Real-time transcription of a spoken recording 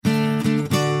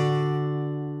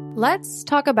Let's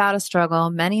talk about a struggle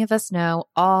many of us know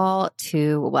all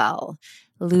too well,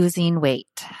 losing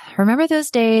weight. Remember those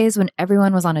days when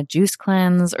everyone was on a juice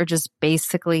cleanse or just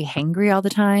basically hangry all the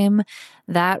time?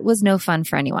 That was no fun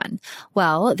for anyone.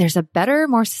 Well, there's a better,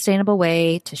 more sustainable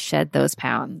way to shed those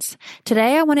pounds.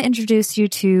 Today, I want to introduce you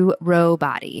to Ro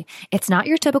Body. It's not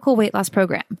your typical weight loss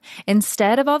program.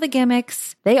 Instead of all the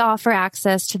gimmicks, they offer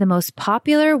access to the most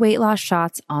popular weight loss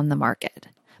shots on the market.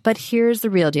 But here's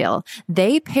the real deal.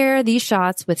 They pair these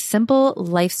shots with simple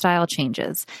lifestyle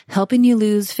changes, helping you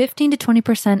lose 15 to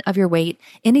 20% of your weight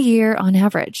in a year on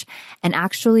average and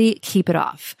actually keep it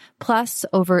off. Plus,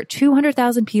 over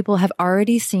 200,000 people have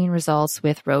already seen results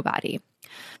with Ro Body.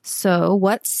 So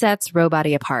what sets Ro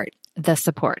Body apart? The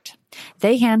support.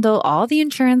 They handle all the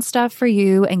insurance stuff for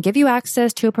you and give you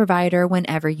access to a provider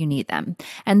whenever you need them.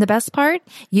 And the best part,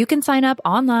 you can sign up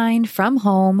online from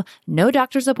home, no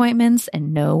doctor's appointments,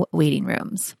 and no waiting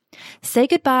rooms. Say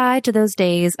goodbye to those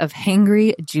days of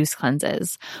hangry juice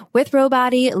cleanses. With Ro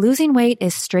Body, losing weight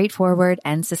is straightforward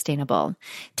and sustainable.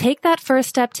 Take that first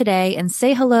step today and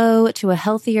say hello to a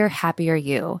healthier, happier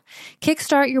you.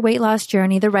 Kickstart your weight loss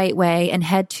journey the right way and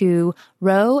head to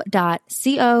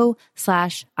ro.co/IDO.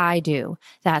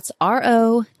 That's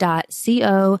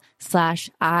ro.co/IDO.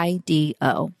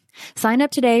 Sign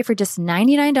up today for just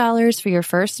 $99 for your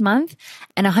first month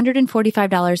and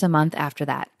 $145 a month after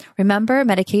that. Remember,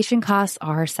 medication costs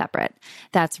are separate.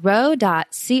 That's ro.co/IDO.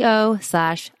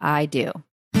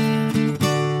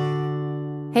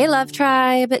 Hey, Love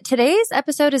Tribe. Today's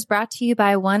episode is brought to you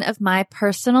by one of my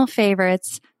personal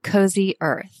favorites, Cozy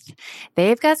Earth.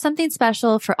 They've got something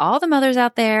special for all the mothers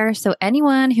out there, so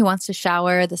anyone who wants to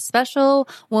shower the special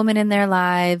woman in their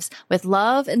lives with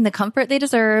love and the comfort they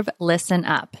deserve, listen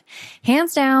up.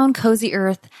 Hands down, Cozy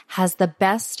Earth has the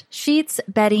best sheets,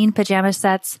 bedding, pajama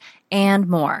sets, and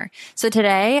more. So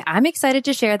today, I'm excited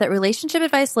to share that Relationship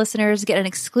Advice listeners get an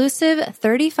exclusive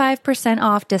 35%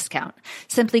 off discount.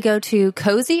 Simply go to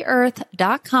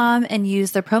CozyEarth.com and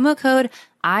use the promo code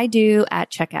I do at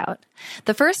checkout.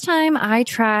 The first time I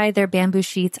tried their bamboo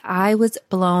sheets, I was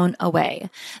blown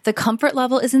away. The comfort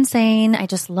level is insane. I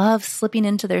just love slipping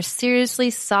into their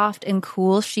seriously soft and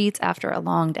cool sheets after a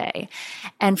long day.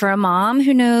 And for a mom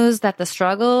who knows that the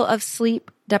struggle of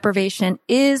sleep deprivation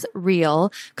is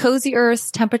real, Cozy Earth's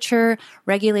temperature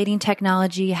regulating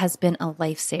technology has been a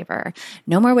lifesaver.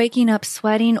 No more waking up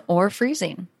sweating or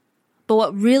freezing. But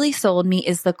what really sold me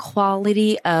is the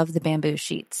quality of the bamboo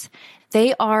sheets.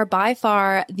 They are by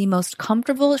far the most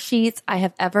comfortable sheets I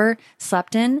have ever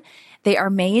slept in. They are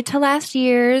made to last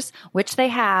years, which they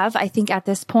have. I think at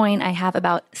this point, I have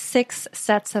about 6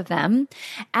 sets of them.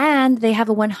 And they have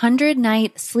a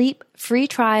 100-night sleep-free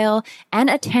trial and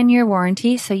a 10-year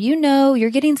warranty. So you know you're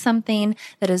getting something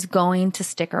that is going to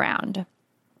stick around.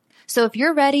 So if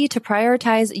you're ready to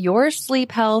prioritize your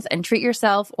sleep health and treat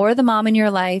yourself or the mom in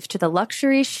your life to the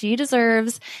luxury she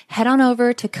deserves, head on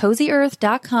over to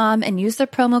CozyEarth.com and use the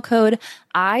promo code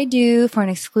IDO for an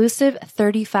exclusive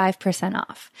 35%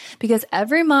 off. Because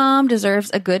every mom deserves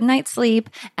a good night's sleep,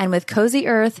 and with Cozy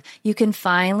Earth, you can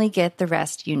finally get the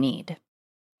rest you need.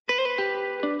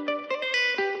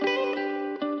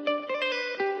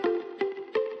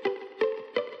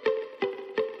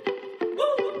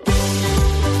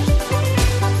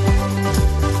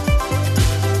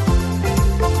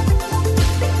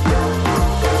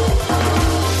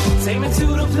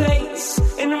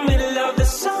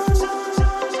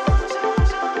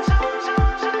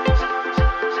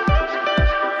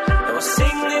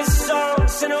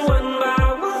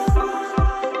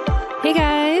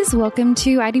 Welcome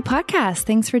to ID Podcast.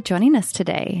 Thanks for joining us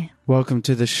today. Welcome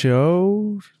to the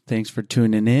show. Thanks for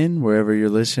tuning in wherever you're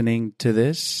listening to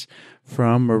this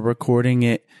from. We're recording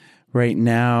it right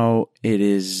now. It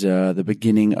is the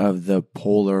beginning of the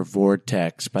polar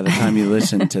vortex. By the time you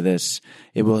listen to this,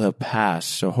 it will have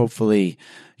passed. So hopefully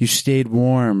you stayed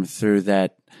warm through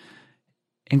that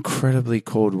incredibly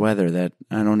cold weather that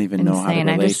I don't even know how to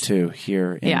relate to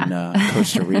here in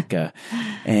Costa Rica.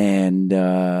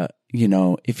 And, you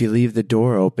know, if you leave the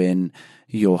door open,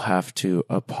 you'll have to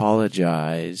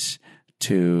apologize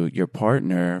to your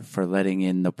partner for letting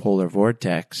in the polar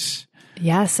vortex.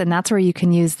 Yes, and that's where you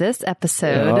can use this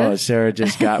episode. Oh, Sarah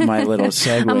just got my little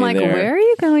segue I'm like, there. Where are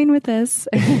you going with this?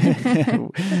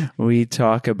 We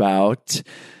talk about,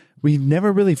 we've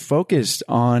never really focused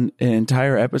on an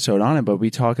entire episode on it, but we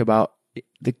talk about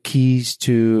the keys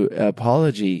to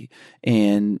apology,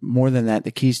 and more than that,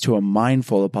 the keys to a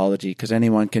mindful apology, because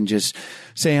anyone can just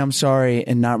say, I'm sorry,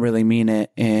 and not really mean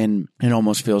it. And it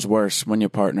almost feels worse when your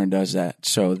partner does that.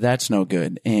 So that's no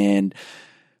good. And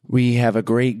we have a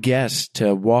great guest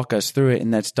to walk us through it,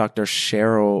 and that's Dr.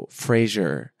 Cheryl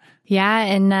Fraser. Yeah,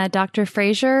 and Dr.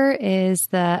 Fraser is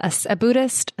a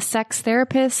Buddhist sex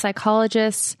therapist,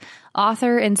 psychologist,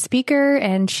 author, and speaker,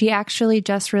 and she actually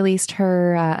just released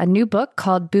her a new book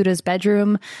called Buddha's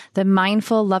Bedroom: The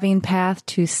Mindful Loving Path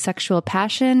to Sexual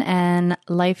Passion and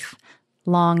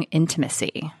Lifelong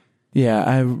Intimacy. Yeah,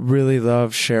 I really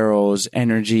love Cheryl's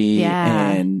energy,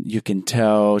 and you can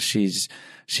tell she's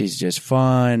just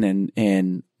fun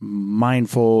and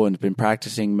mindful and been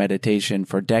practicing meditation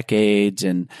for decades,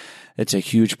 and it's a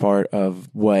huge part of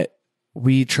what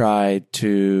we try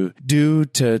to do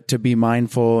to be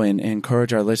mindful and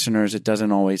encourage our listeners. It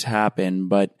doesn't always happen,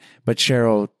 but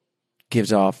Cheryl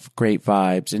gives off great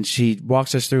vibes, and she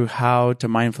walks us through how to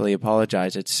mindfully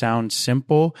apologize. It sounds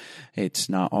simple. It's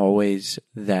not always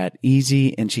that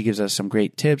easy, and she gives us some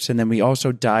great tips. And then we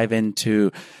also dive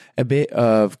into a bit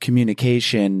of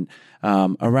communication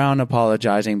around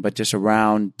apologizing, but just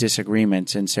around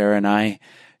disagreements. And Sarah and I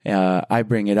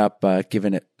bring it up,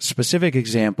 given a specific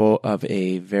example of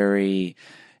a very,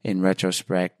 in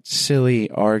retrospect,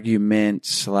 silly argument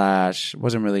 /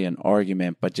 wasn't really an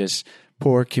argument, but just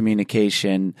poor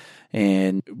communication.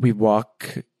 And we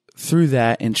walk through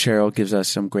that, and Cheryl gives us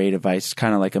some great advice,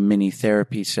 kind of like a mini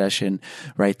therapy session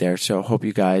right there. So hope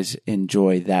you guys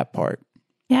enjoy that part.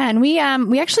 Yeah, and we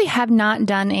actually have not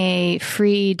done a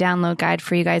free download guide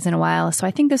for you guys in a while. So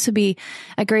I think this would be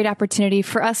a great opportunity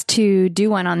for us to do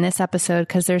one on this episode,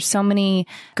 because there's so many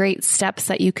great steps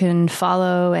that you can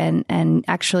follow and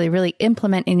actually really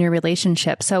implement in your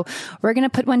relationship. So we're going to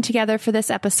put one together for this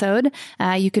episode.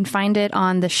 You can find it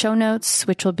on the show notes,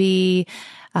 which will be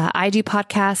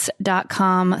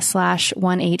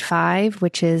idopodcast.com/185,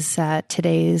 which is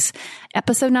today's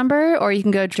episode number, or you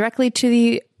can go directly to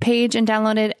the page and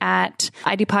download it at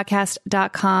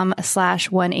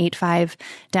idopodcast.com/185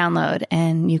 download.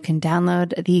 And you can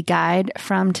download the guide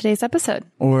from today's episode.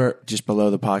 Or just below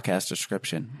the podcast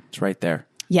description. It's right there.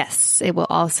 Yes, it will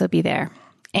also be there.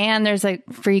 And there's a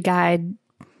free guide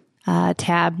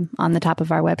tab on the top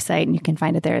of our website, and you can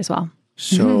find it there as well.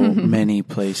 So many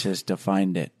places to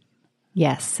find it.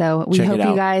 Yes. So we hope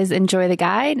you guys enjoy the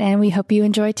guide, and we hope you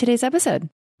enjoy today's episode.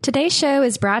 Today's show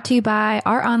is brought to you by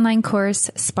our online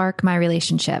course, Spark My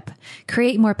Relationship.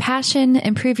 Create more passion,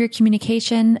 improve your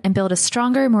communication, and build a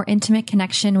stronger, more intimate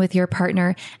connection with your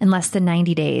partner in less than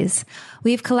 90 days.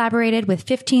 We've collaborated with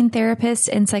 15 therapists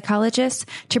and psychologists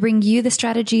to bring you the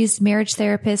strategies marriage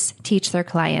therapists teach their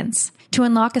clients. To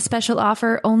unlock a special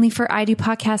offer only for I Do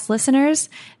Podcast listeners,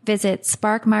 visit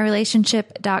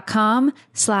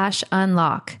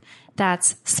sparkmyrelationship.com/unlock.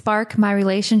 That's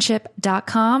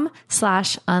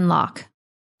sparkmyrelationship.com/unlock.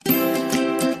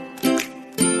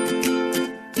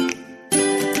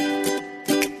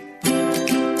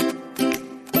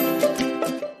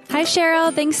 Hi,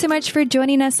 Cheryl. Thanks so much for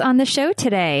joining us on the show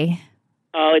today.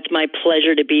 Oh, it's my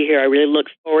pleasure to be here. I really look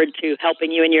forward to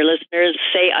helping you and your listeners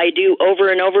say I do over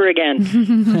and over again.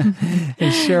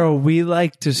 And Cheryl, we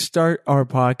like to start our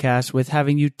podcast with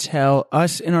having you tell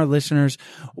us and our listeners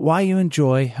why you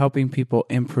enjoy helping people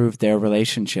improve their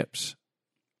relationships.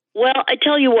 Well, I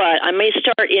tell you what, I may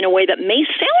start in a way that may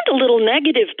sound a little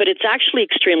negative, but it's actually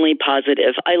extremely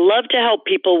positive. I love to help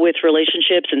people with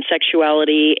relationships and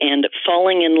sexuality and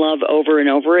falling in love over and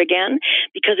over again,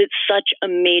 because it's such a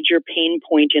major pain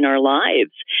point in our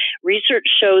lives. Research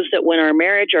shows that when our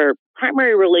marriage, our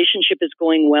primary relationship is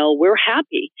going well, we're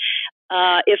happy.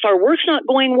 If our work's not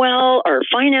going well, our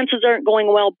finances aren't going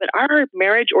well, but our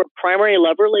marriage or primary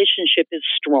love relationship is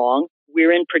strong,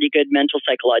 we're in pretty good mental,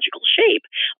 psychological shape.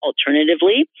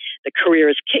 Alternatively, the career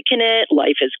is kicking it,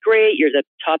 life is great, you're the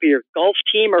top of your golf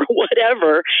team or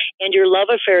whatever, and your love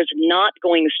affair is not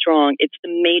going strong. It's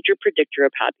the major predictor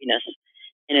of happiness,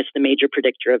 and it's the major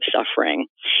predictor of suffering.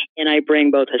 And I bring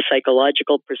both a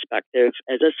psychological perspective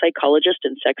as a psychologist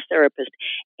and sex therapist,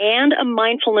 and a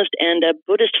mindfulness and a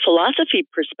Buddhist philosophy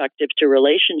perspective to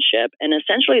relationship. And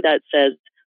essentially that says,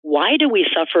 why do we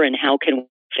suffer and how can we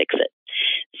fix it?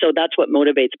 So that's what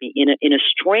motivates me. In a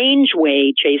strange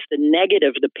way, Chase, the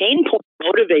negative, the pain point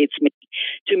motivates me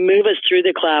to move us through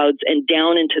the clouds and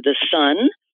down into the sun.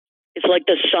 It's like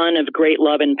the sun of great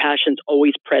love and passion's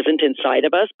always present inside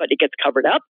of us, but it gets covered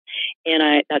up.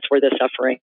 And that's where the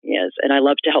suffering is. And I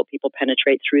love to help people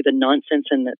penetrate through the nonsense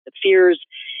and the fears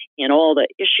and all the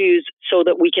issues so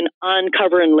that we can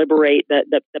uncover and liberate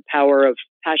the power of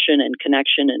passion and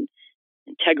connection and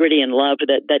integrity and love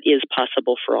that is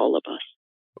possible for all of us.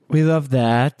 We love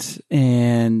that.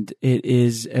 And it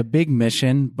is a big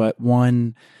mission, but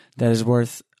one that is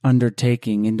worth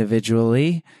undertaking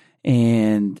individually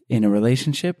and in a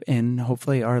relationship. And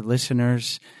hopefully our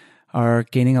listeners are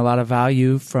gaining a lot of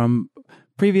value from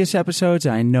previous episodes.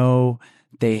 I know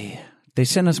they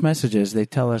send us messages. They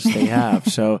tell us they have.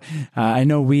 So I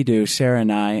know we do, Sarah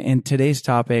and I. And today's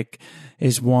topic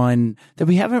is one that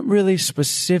we haven't really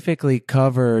specifically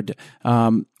covered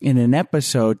in an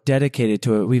episode dedicated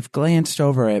to it. We've glanced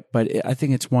over it, but I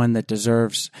think it's one that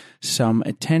deserves some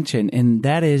attention. And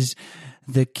that is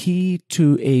the key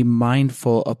to a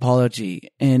mindful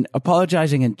apology. And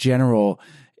apologizing in general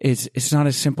it's not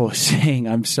as simple as saying,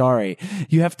 I'm sorry.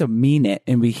 You have to mean it.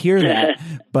 And we hear that.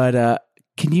 But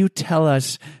can you tell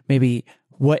us maybe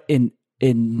what in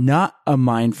not a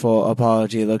mindful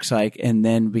apology looks like, and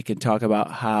then we can talk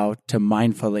about how to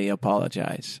mindfully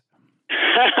apologize?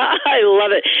 I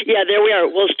love it. Yeah, there we are.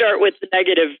 We'll start with the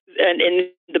negative and in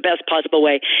the best possible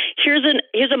way. Here's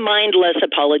a mindless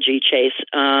apology, Chase.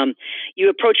 You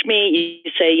approach me,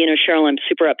 you say, Cheryl, I'm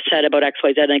super upset about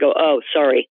XYZ, and I go, oh,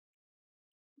 sorry.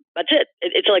 That's it.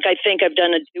 It's like I think I've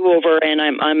done a do-over and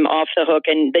I'm off the hook,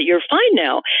 and that you're fine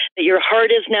now, that your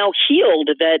heart is now healed,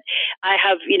 that I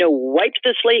have, wiped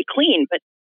the slate clean. But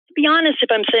to be honest, if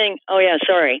I'm saying, oh yeah,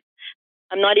 sorry,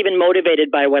 I'm not even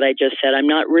motivated by what I just said. I'm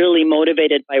not really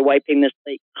motivated by wiping the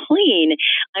slate clean.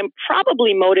 I'm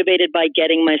probably motivated by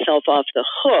getting myself off the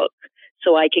hook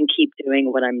so I can keep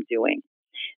doing what I'm doing.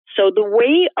 So the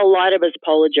way a lot of us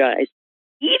apologize,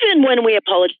 even when we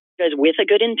apologize with a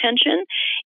good intention,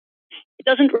 it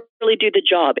doesn't really do the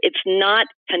job. It's not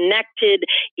connected.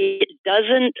 It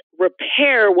doesn't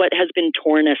repair what has been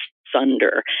torn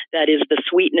asunder. That is the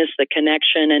sweetness, the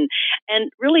connection,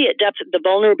 and really at depth, the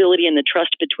vulnerability and the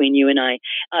trust between you and I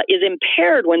is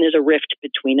impaired when there's a rift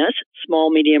between us, small,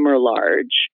 medium, or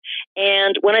large.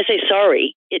 And when I say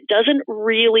sorry, it doesn't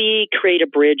really create a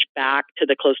bridge back to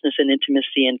the closeness and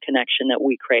intimacy and connection that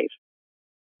we crave.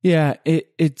 Yeah,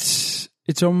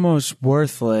 it's almost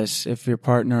worthless if your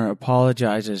partner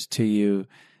apologizes to you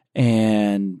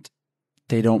and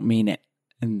they don't mean it,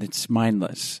 and it's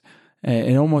mindless.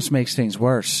 It almost makes things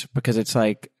worse because it's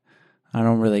like, I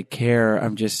don't really care.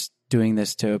 I'm just doing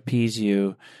this to appease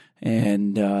you,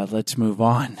 and let's move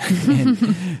on.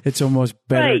 And it's almost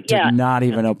better to not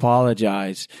even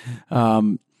apologize.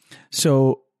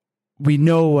 So we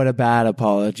know what a bad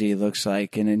apology looks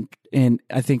like. And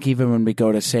I think even when we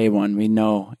go to say one, we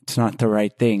know it's not the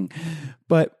right thing.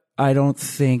 But I don't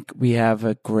think we have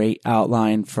a great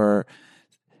outline for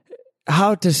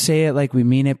how to say it like we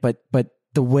mean it, but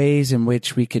the ways in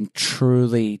which we can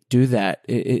truly do that.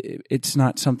 It's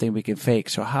not something we can fake.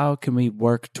 So how can we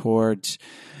work towards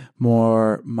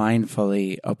more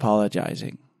mindfully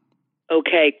apologizing?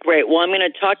 Okay, great. Well, I'm going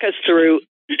to talk us through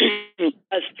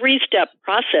a 3-step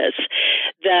process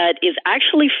that is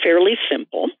actually fairly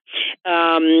simple.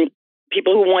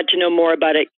 People who want to know more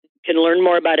about it can learn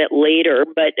more about it later,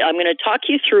 but I'm going to talk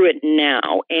you through it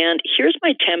now. And here's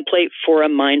my template for a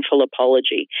mindful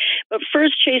apology. But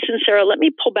first, Chase and Sarah, let me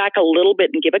pull back a little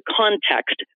bit and give a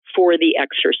context for the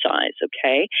exercise,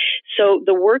 okay? So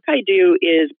the work I do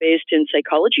is based in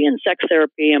psychology and sex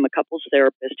therapy. I'm a couples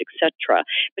therapist, etc.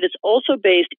 But it's also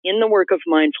based in the work of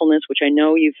mindfulness, which I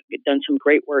know you've done some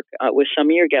great work with some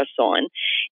of your guests on,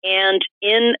 and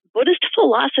in Buddhist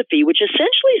philosophy, which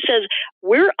essentially says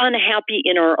we're unhappy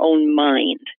in our own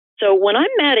mind. So when I'm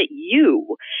mad at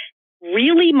you,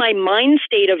 really my mind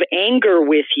state of anger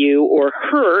with you or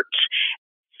hurt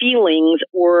feelings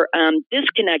or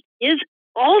disconnect is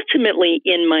ultimately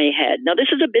in my head. Now, this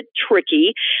is a bit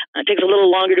tricky. It takes a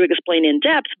little longer to explain in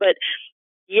depth, but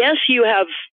yes, you have,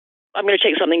 I'm going to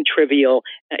take something trivial,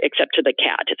 except to the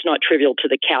cat. It's not trivial to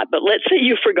the cat, but let's say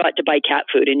you forgot to buy cat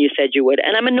food and you said you would,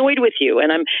 and I'm annoyed with you,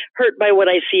 and I'm hurt by what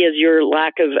I see as your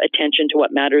lack of attention to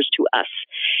what matters to us.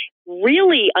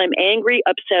 Really, I'm angry,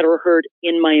 upset, or hurt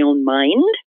in my own mind.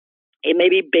 It may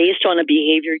be based on a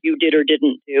behavior you did or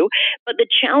didn't do. But the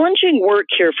challenging work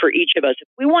here for each of us, if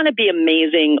we want to be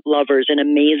amazing lovers and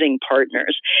amazing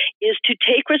partners, is to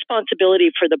take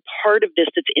responsibility for the part of this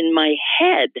that's in my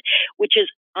head, which is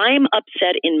I'm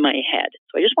upset in my head.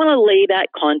 So I just want to lay that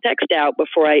context out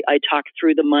before I talk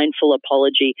through the mindful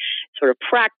apology sort of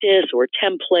practice or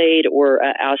template or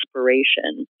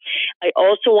aspiration. I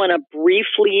also want to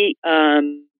briefly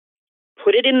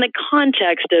put it in the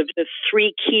context of the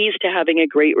 3 keys to having a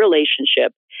great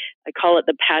relationship. I call it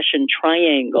the passion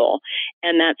triangle.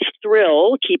 And that's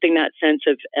thrill, keeping that sense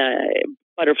of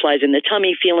butterflies in the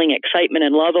tummy, feeling excitement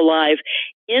and love alive.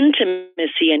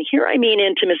 Intimacy, and here I mean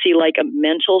intimacy like a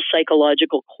mental,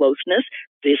 psychological closeness.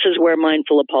 This is where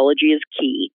mindful apology is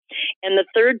key. And the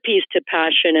third piece to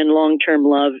passion and long-term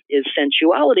love is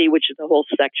sensuality, which is the whole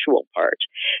sexual part.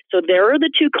 So there are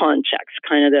the 2 contexts,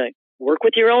 kind of the work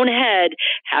with your own head.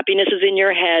 Happiness is in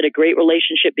your head. A great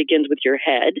relationship begins with your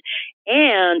head.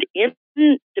 And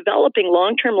in developing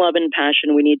long-term love and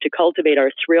passion, we need to cultivate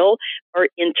our thrill, our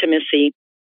intimacy,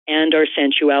 and our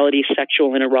sensuality,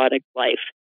 sexual and erotic life.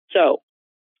 So,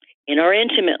 in our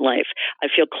intimate life, I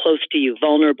feel close to you,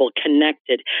 vulnerable,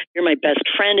 connected. You're my best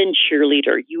friend and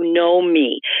cheerleader. You know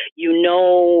me. You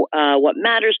know what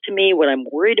matters to me, what I'm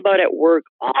worried about at work,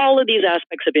 all of these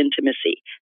aspects of intimacy.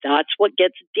 That's what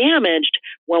gets damaged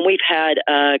when we've had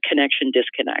a connection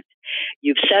disconnect.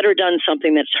 You've said or done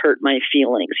something that's hurt my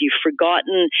feelings. You've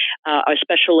forgotten a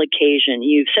special occasion.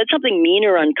 You've said something mean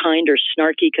or unkind or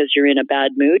snarky because you're in a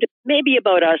bad mood, maybe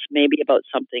about us, maybe about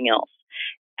something else.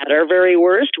 At our very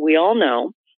worst, we all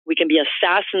know we can be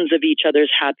assassins of each other's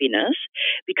happiness,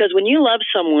 because when you love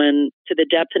someone to the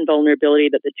depth and vulnerability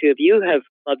that the two of you have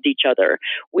loved each other,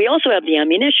 we also have the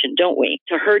ammunition, don't we,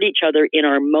 to hurt each other in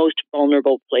our most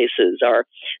vulnerable places, our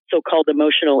so-called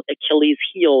emotional Achilles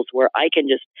heels, where I can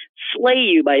just slay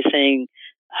you by saying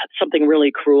something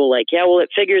really cruel like, yeah, well, it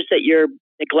figures that you're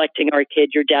neglecting our kid.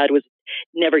 Your dad was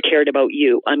never cared about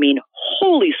you. I mean,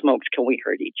 holy smokes, can we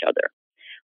hurt each other?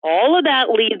 All of that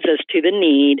leads us to the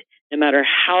need, no matter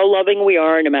how loving we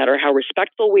are, no matter how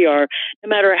respectful we are, no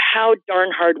matter how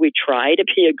darn hard we try to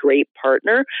be a great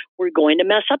partner, we're going to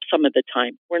mess up some of the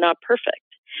time. We're not perfect.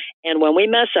 And when we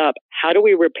mess up, how do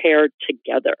we repair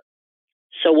together?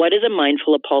 So what is a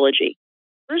mindful apology?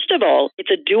 First of all,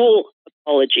 it's a dual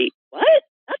apology. What?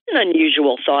 That's an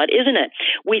unusual thought, isn't it?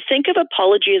 We think of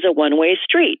apology as a one-way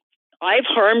street. I've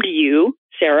harmed you,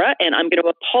 Sarah, and I'm going to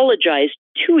apologize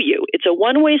to you. It's a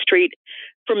one-way street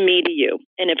from me to you.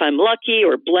 And if I'm lucky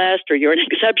or blessed or you're an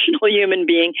exceptional human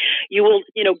being, you will,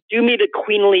 do me the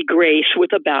queenly grace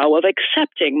with a bow of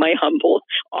accepting my humble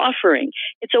offering.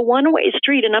 It's a one-way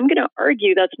street, and I'm going to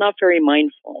argue that's not very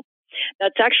mindful.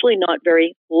 That's actually not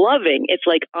very loving. It's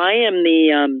like I am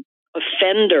the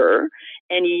offender,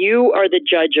 and you are the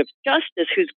judge of justice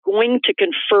who's going to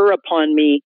confer upon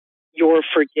me your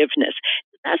forgiveness.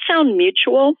 Does that sound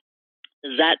mutual?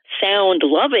 Does that sound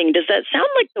loving? Does that sound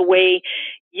like the way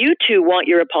you two want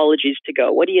your apologies to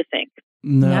go? What do you think?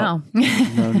 No. No.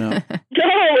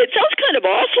 No, it sounds kind of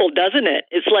awful, doesn't it?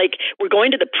 It's like we're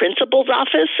going to the principal's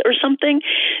office or something.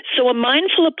 So a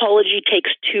mindful apology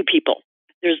takes two people.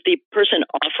 There's the person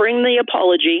offering the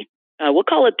apology. We'll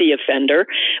call it the offender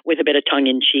with a bit of tongue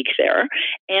in cheek there.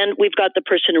 And we've got the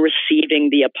person receiving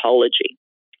the apology.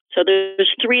 So there's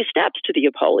three steps to the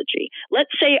apology.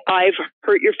 Let's say I've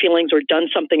hurt your feelings or done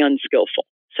something unskillful.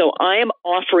 So I am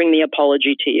offering the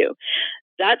apology to you.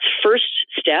 That's first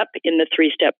step in the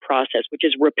three-step process, which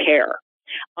is repair.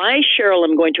 I, Cheryl,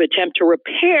 am going to attempt to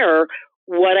repair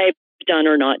what I've done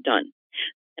or not done.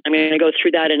 I'm going to go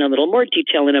through that in a little more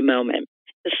detail in a moment.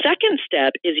 The second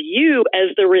step is you,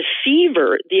 as the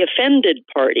receiver, the offended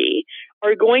party,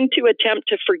 are going to attempt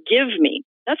to forgive me.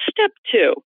 That's step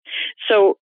two.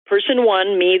 So person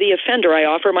one, me, the offender, I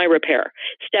offer my repair.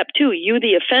 Step two, you,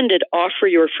 the offended, offer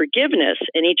your forgiveness.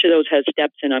 And each of those has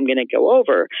steps, and I'm going to go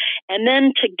over. And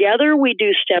then together we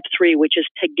do step three, which is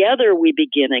together we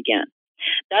begin again.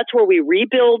 That's where we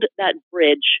rebuild that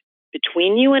bridge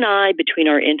between you and I, between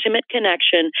our intimate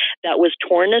connection that was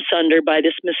torn asunder by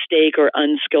this mistake or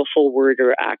unskillful word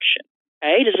or action.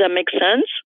 Okay, does that make sense?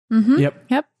 Mm-hmm.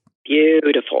 Yep.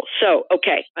 Beautiful. So,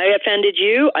 okay, I offended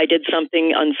you. I did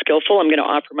something unskillful. I'm going to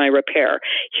offer my repair.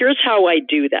 Here's how I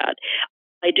do that.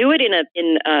 I do it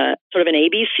in a sort of an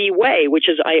ABC way, which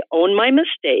is I own my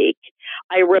mistake.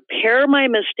 I repair my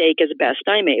mistake as best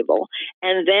I'm able.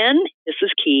 And then, this is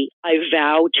key, I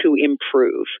vow to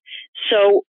improve.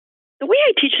 So the way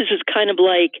I teach this is kind of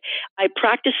like I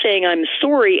practice saying I'm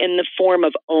sorry in the form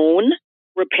of own,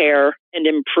 repair, and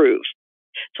improve.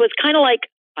 So it's kind of like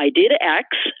I did X,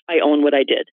 I own what I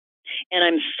did. And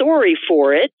I'm sorry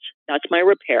for it, that's my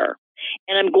repair.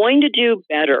 And I'm going to do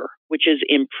better, which is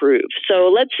improve.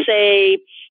 So let's say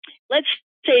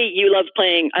you love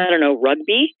playing,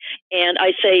 rugby. And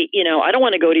I say, I don't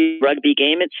want to go to a rugby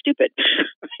game. It's stupid.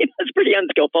 That's pretty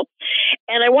unskillful.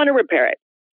 And I want to repair it.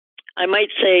 I might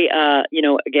say,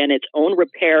 again, it's own,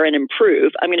 repair, and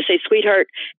improve. I'm going to say, sweetheart,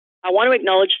 I want to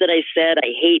acknowledge that I said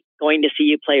I hate going to see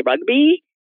you play rugby.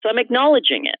 So I'm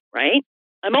acknowledging it, right?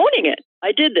 I'm owning it.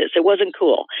 I did this. It wasn't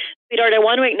cool. Sweetheart, I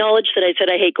want to acknowledge that I said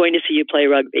I hate going to see you play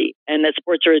rugby and that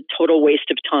sports are a total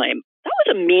waste of time. That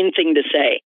was a mean thing to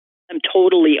say. I'm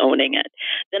totally owning it.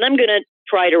 Then I'm going to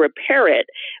try to repair it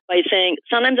by saying,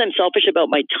 sometimes I'm selfish about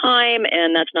my time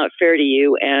and that's not fair to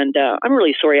you. And I'm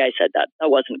really sorry I said that. That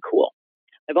wasn't cool.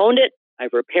 I've owned it.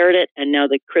 I've repaired it. And now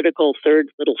the critical third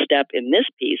little step in this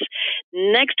piece,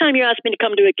 next time you ask me to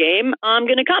come to a game, I'm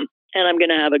going to come. and I'm going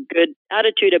to have a good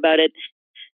attitude about it.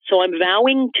 So I'm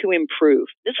vowing to improve.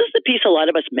 This is the piece a lot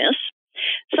of us miss.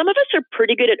 Some of us are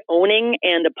pretty good at owning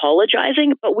and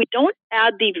apologizing, but we don't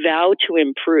add the vow to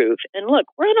improve. And look,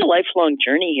 we're on a lifelong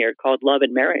journey here called love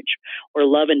and marriage, or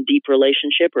love and deep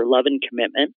relationship, or love and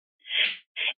commitment.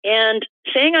 And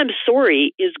saying I'm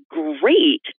sorry is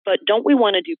great, but don't we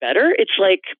want to do better? It's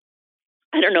like,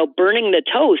 I don't know, burning the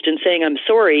toast and saying I'm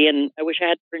sorry and I wish I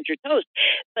had burned your toast,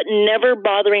 but never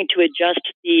bothering to adjust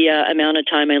the amount of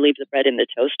time I leave the bread in the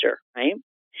toaster, right?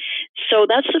 So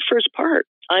that's the first part.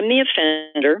 I'm the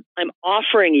offender. I'm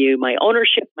offering you my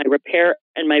ownership, my repair,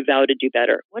 and my vow to do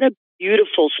better. What a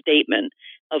beautiful statement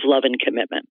of love and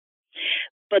commitment.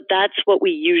 But that's what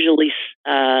we usually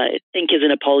think is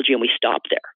an apology, and we stop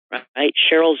there, right?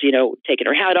 Cheryl's, taking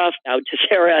her hat off, bowed to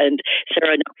Sarah, and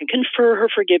Sarah now can confer her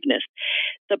forgiveness.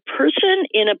 The person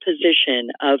in a position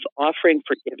of offering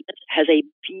forgiveness has a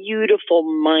beautiful,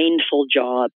 mindful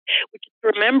job, which is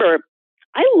to remember,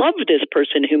 I love this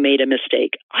person who made a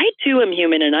mistake. I too am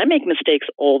human and I make mistakes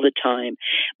all the time.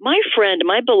 My friend,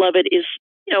 my beloved is,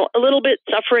 a little bit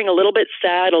suffering, a little bit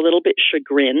sad, a little bit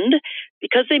chagrined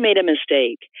because they made a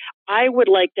mistake. I would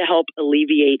like to help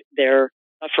alleviate their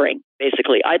suffering,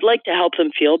 basically. I'd like to help them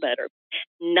feel better,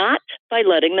 not by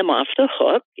letting them off the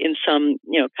hook in some,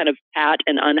 kind of pat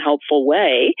and unhelpful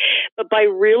way, but by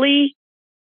really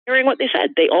hearing what they said.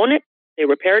 They own it, they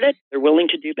repaired it, they're willing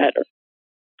to do better.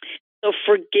 So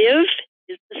forgive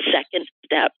is the second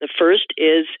step. The first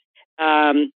is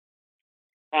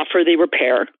offer the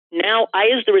repair. Now, I,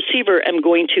 as the receiver, am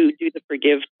going to do the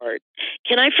forgive part.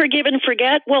 Can I forgive and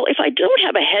forget? Well, if I don't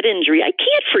have a head injury, I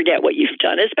can't forget what you've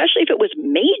done, especially if it was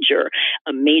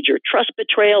a major trust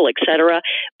betrayal, etc.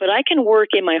 But I can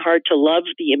work in my heart to love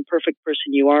the imperfect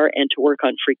person you are and to work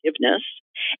on forgiveness.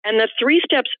 And the 3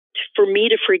 steps for me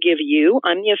to forgive you,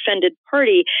 I'm the offended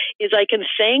party, is I can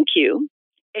thank you,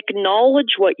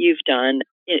 acknowledge what you've done,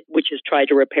 which is try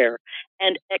to repair,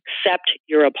 and accept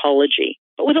your apology.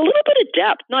 But with a little bit of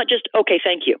depth, not just, okay,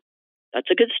 thank you. That's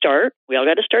a good start. We all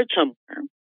got to start somewhere.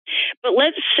 But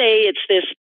let's say it's this,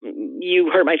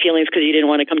 you hurt my feelings because you didn't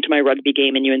want to come to my rugby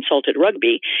game and you insulted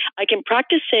rugby. I can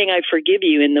practice saying I forgive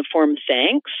you in the form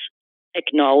thanks,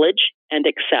 acknowledge, and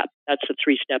accept. That's the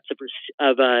 3 steps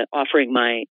of offering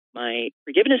my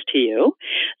forgiveness to you.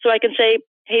 So I can say,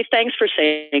 hey, thanks for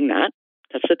saying that.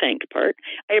 That's the thank part.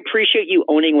 I appreciate you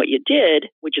owning what you did,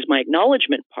 which is my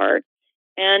acknowledgement part.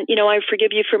 And, I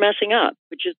forgive you for messing up,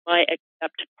 which is my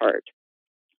accept part.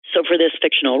 So for this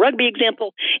fictional rugby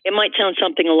example, it might sound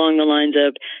something along the lines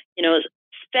of,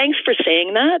 thanks for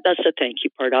saying that. That's the thank you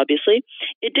part, obviously.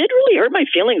 It did really hurt my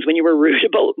feelings when you were rude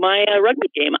about my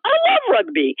rugby game. I love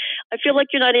rugby. I feel like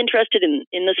you're not interested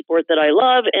in the sport that I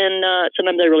love, and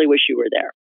sometimes I really wish you were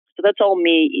there. So that's all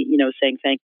me, saying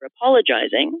thank you for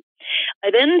apologizing.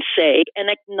 I then say an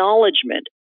acknowledgement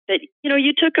that,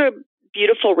 you took a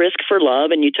beautiful risk for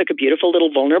love and you took a beautiful little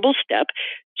vulnerable step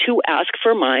to ask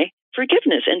for my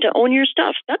forgiveness and to own your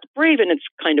stuff. That's brave and it's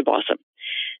kind of awesome.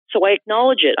 So I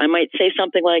acknowledge it. I might say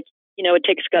something like, it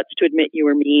takes guts to admit you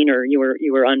were mean or you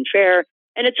were unfair,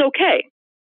 and it's okay.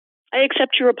 I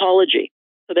accept your apology.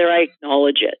 So there I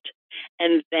acknowledge it.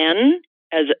 And then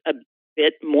as a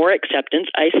bit more acceptance,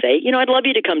 I say, I'd love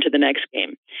you to come to the next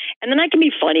game. And then I can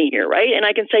be funny here, right? And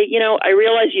I can say, I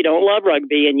realize you don't love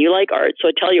rugby and you like art. So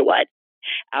I tell you what,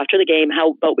 after the game,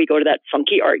 how about we go to that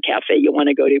funky art cafe you want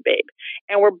to go to, babe?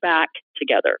 And we're back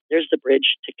together. There's the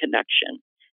bridge to connection.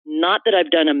 Not that I've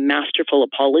done a masterful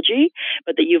apology,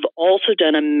 but that you've also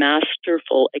done a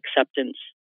masterful acceptance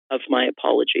of my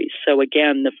apologies. So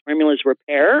again, the formula is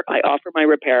repair. I offer my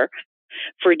repair.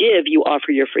 Forgive, you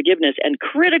offer your forgiveness. And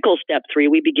critical step 3,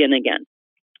 we begin again.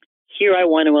 Here I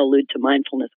want to allude to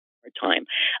mindfulness one more time.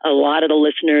 A lot of the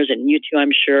listeners, and you too,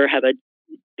 I'm sure, have a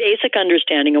basic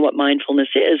understanding of what mindfulness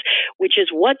is, which is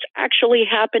what's actually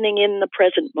happening in the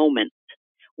present moment.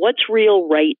 What's real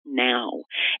right now?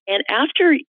 And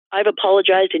after I've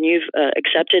apologized and you've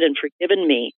accepted and forgiven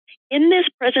me, in this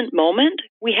present moment,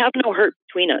 we have no hurt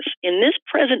between us. In this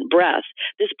present breath,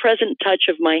 this present touch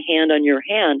of my hand on your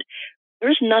hand,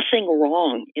 there's nothing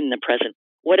wrong in the present.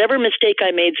 Whatever mistake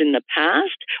I made in the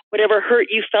past, whatever hurt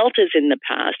you felt is in the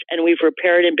past, and we've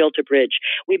repaired and built a bridge.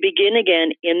 We begin again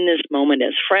in this moment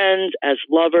as friends, as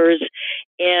lovers,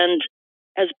 and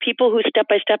as people who step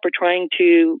by step are trying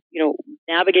to,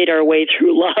 navigate our way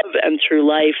through love and through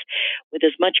life with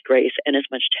as much grace and as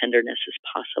much tenderness as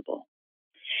possible.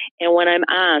 And when I'm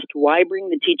asked, why bring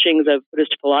the teachings of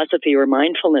Buddhist philosophy or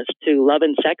mindfulness to love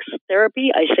and sex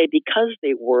therapy, I say because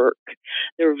they work.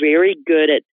 They're very good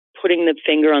at putting the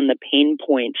finger on the pain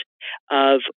point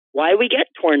of why we get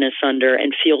torn asunder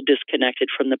and feel disconnected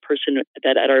from the person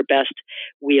that at our best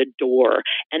we adore,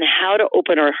 and how to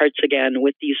open our hearts again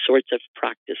with these sorts of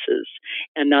practices.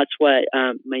 And that's what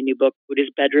my new book,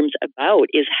 Buddhist Bedroom's about,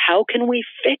 is how can we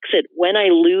fix it when I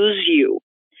lose you?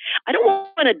 I don't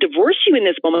want to divorce you in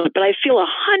this moment, but I feel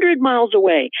 100 miles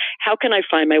away. How can I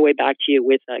find my way back to you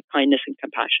with kindness and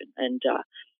compassion and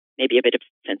maybe a bit of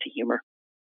sense of humor?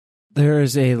 There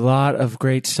is a lot of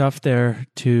great stuff there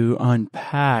to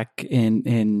unpack,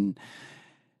 and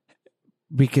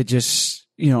we could just,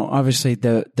 obviously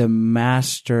the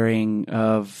mastering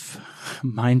of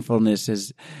mindfulness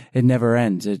it never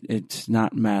ends. It's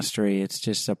not mastery. It's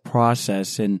just a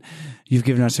process. And you've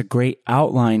given us a great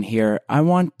outline here. I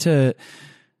want to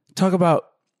talk about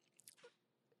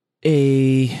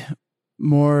a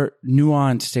more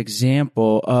nuanced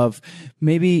example of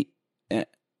maybe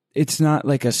it's not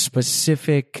like a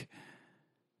specific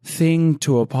thing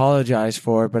to apologize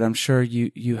for, but I'm sure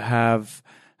you have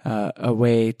a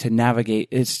way to navigate.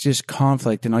 It's just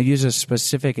conflict. And I'll use a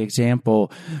specific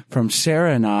example from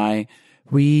Sarah and I.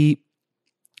 We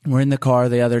were in the car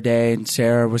the other day and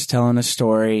Sarah was telling a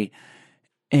story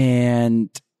and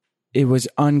it was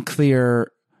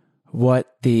unclear what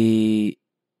a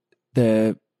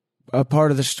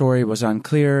part of the story was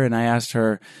unclear. And I asked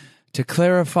her to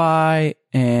clarify,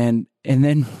 and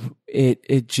then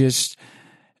it just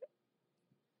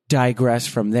digressed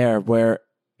from there, where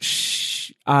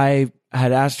I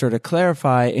had asked her to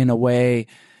clarify in a way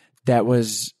that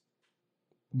was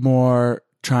more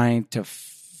trying to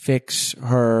fix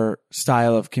her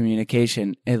style of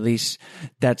communication. At least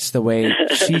that's the way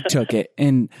she took it.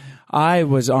 And I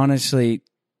was honestly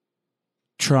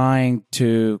trying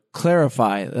to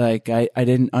clarify, like I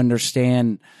didn't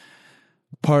understand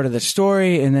part of the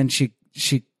story, and then she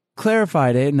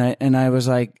clarified it, and I was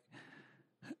like,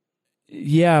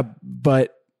 yeah,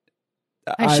 but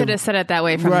I should have said it that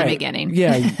way from right, the beginning.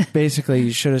 Yeah, basically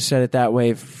you should have said it that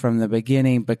way from the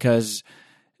beginning, because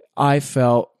I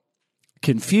felt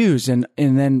confused, and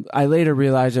then I later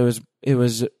realized it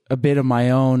was a bit of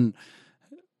my own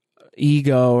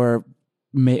ego, or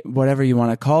whatever you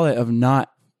want to call it, of not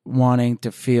wanting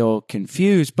to feel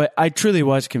confused. But I truly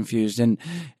was confused, and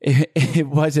it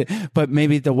wasn't, but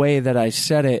maybe the way that I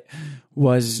said it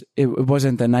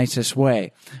wasn't the nicest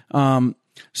way.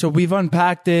 So we've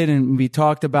unpacked it and we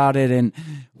talked about it, and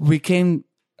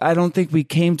I don't think we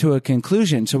came to a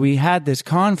conclusion. So we had this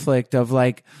conflict of,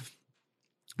 like,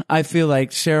 I feel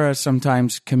like Sarah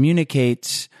sometimes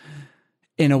communicates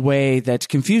in a way that's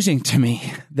confusing to me,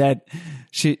 that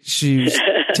she's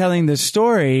telling the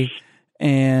story,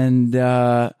 and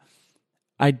I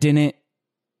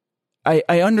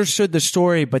understood the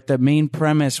story, but the main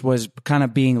premise was kind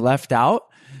of being left out.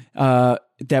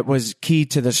 That was key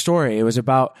to the story. It was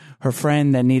about her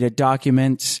friend that needed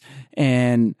documents,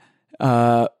 and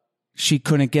she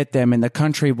couldn't get them, and the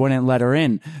country wouldn't let her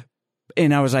in.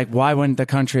 And I was like, why wouldn't the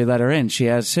country let her in? She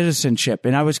has citizenship.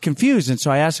 And I was confused. And so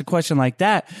I asked a question like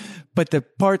that. But the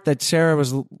part that Sarah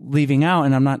was leaving out,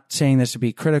 and I'm not saying this to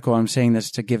be critical, I'm saying this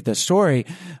to give the story,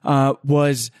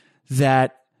 was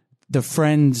that the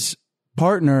friend's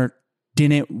partner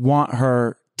didn't want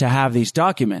her to have these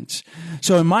documents.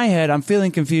 So in my head, I'm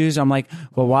feeling confused. I'm like,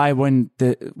 well, why wouldn't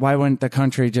the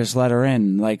country just let her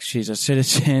in? Like, she's a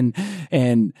citizen.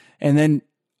 And then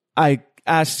I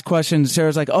asked questions.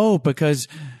 Sarah's like, oh, because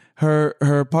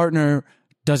her partner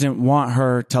doesn't want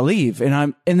her to leave.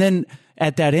 And then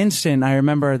at that instant, I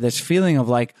remember this feeling of,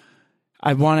 like,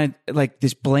 I wanted, like,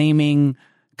 this blaming,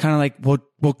 kind of like,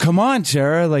 well, come on,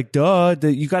 Sarah, like, duh,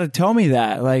 you got to tell me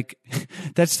that. Like,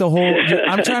 that's the whole,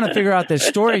 I'm trying to figure out this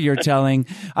story you're telling.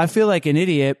 I feel like an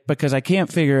idiot because I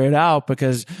can't figure it out,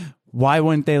 because why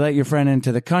wouldn't they let your friend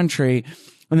into the country?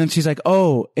 And then she's like,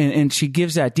 oh, and she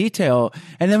gives that detail.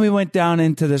 And then we went down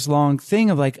into this long thing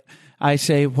of, like, I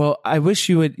say, well, I wish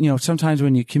you would, sometimes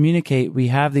when you communicate, we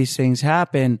have these things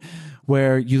happen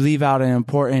where you leave out an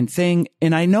important thing.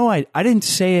 And I know I didn't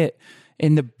say it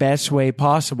in the best way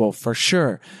possible, for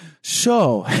sure.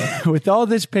 So with all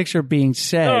this picture being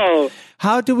said,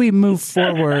 how do we move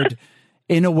forward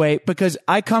in a way? Because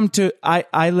I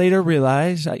later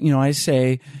realize, I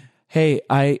say, hey,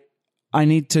 I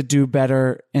need to do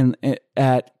better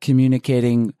at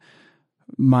communicating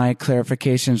my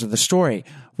clarifications of the story.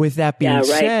 With that being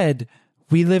said,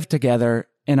 we live together,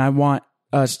 and I want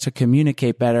us to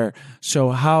communicate better. So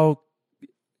how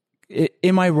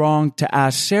am I wrong to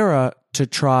ask Sarah to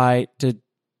try to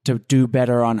do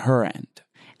better on her end?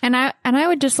 And I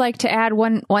would just like to add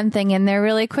one thing in there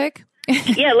really quick.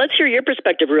 Yeah, let's hear your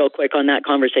perspective real quick on that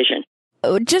conversation.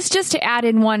 just to add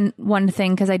in one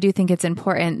thing, because I do think it's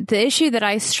important. The issue that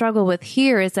I struggle with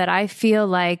here is that I feel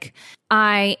like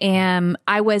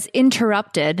I was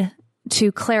interrupted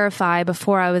to clarify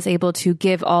before I was able to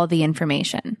give all the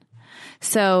information.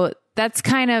 So that's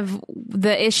kind of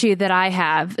the issue that I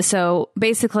have. So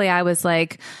basically I was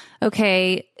like,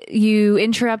 okay, you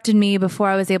interrupted me before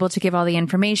I was able to give all the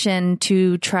information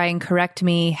to try and correct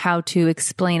me how to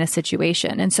explain a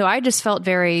situation. And so I just felt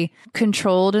very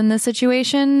controlled in the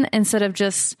situation instead of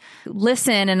just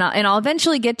listen and I'll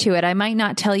eventually get to it. I might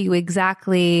not tell you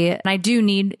exactly, and I do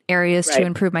need areas to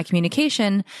improve my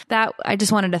communication. That I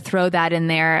just wanted to throw that in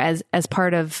there as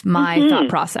part of my thought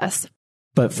process.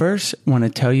 But first, I want to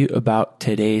tell you about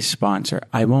today's sponsor.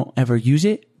 I won't ever use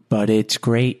it, but it's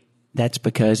great. That's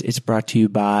because it's brought to you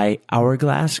by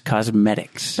Hourglass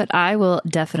Cosmetics. But I will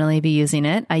definitely be using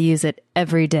it. I use it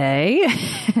every day.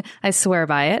 I swear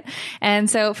by it. And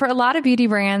so for a lot of beauty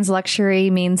brands, luxury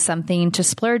means something to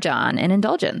splurge on and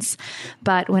indulgence.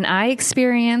 But when I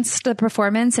experienced the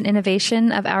performance and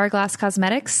innovation of Hourglass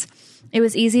Cosmetics, it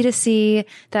was easy to see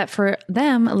that for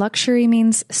them, luxury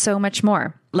means so much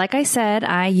more. Like I said,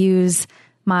 I use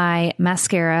my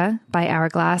mascara by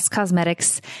Hourglass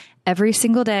Cosmetics every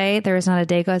single day. There is not a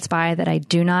day goes by that I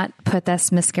do not put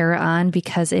this mascara on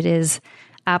because it is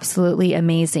absolutely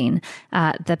amazing.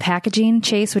 The packaging,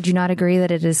 Chase, would you not agree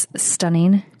that it is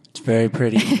stunning? It's very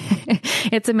pretty.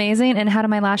 It's amazing. And how do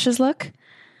my lashes look?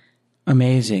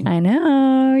 Amazing. I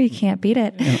know. You can't beat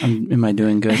it. Am I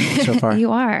doing good so far?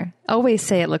 You are. Always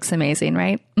say it looks amazing,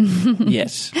 right?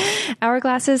 Yes.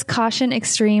 Hourglass's Caution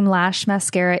Extreme Lash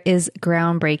Mascara is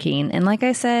groundbreaking. And like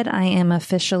I said, I am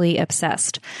officially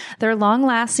obsessed. Their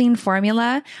long-lasting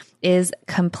formula is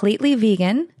completely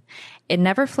vegan. It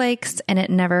never flakes and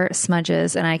it never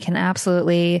smudges. And I can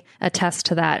absolutely attest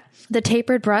to that. The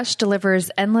tapered brush delivers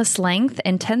endless length,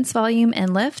 intense volume,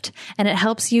 and lift, and it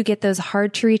helps you get those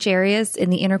hard to reach areas in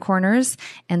the inner corners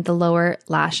and the lower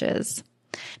lashes.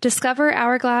 Discover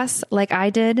Hourglass like I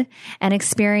did and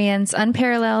experience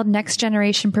unparalleled next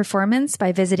generation performance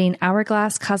by visiting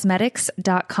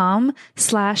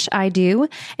hourglasscosmetics.com/IDO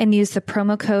and use the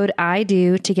promo code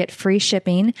IDO to get free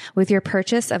shipping with your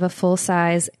purchase of a full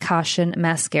size Caution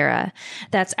mascara.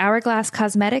 That's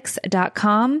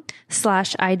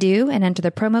hourglasscosmetics.com/IDO and enter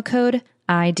the promo code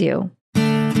IDO.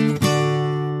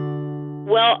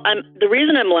 Well, the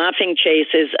reason I'm laughing,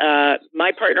 Chase, is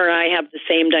my partner and I have the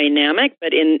same dynamic,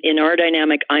 but in our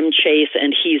dynamic, I'm Chase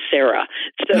and he's Sarah.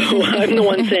 So I'm the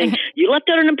one saying, you left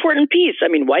out an important piece. I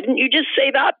mean, why didn't you just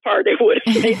say that part? It would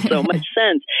have made so much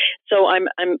sense. So I'm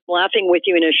laughing with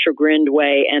you in a chagrined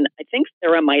way, and I think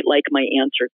Sarah might like my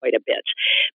answer quite a bit,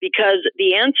 because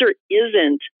the answer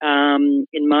isn't,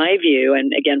 in my view,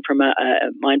 and again, from a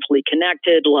mindfully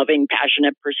connected, loving,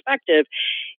 passionate perspective,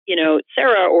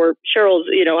 Sarah or Cheryl's,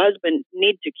 husband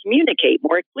need to communicate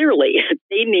more clearly.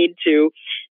 They need to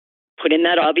put in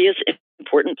that obvious,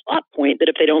 important plot point that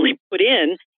if they'd only put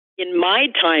in my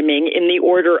timing, in the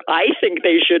order I think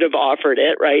they should have offered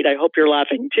it, right? I hope you're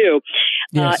laughing too.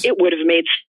 Yes. It would have made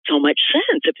so much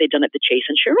sense if they'd done it the Chase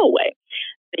and Cheryl way.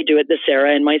 They do it the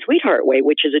Sarah and my sweetheart way,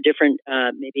 which is a different,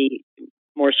 maybe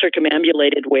more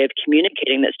circumambulated way of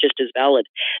communicating that's just as valid.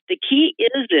 The key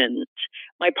isn't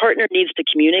my partner needs to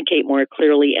communicate more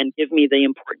clearly and give me the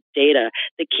important data.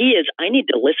 The key is I need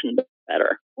to listen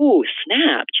better. Ooh,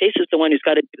 snap. Chase is the one who's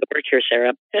got to do the work here,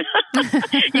 Sarah.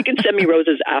 You can send me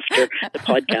roses after the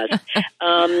podcast.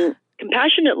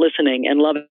 Compassionate listening and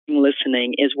loving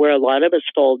listening is where a lot of us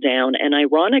fall down. And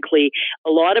ironically, a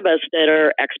lot of us that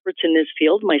are experts in this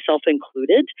field, myself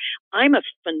included, I'm a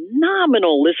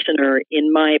phenomenal listener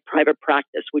in my private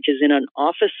practice, which is in an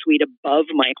office suite above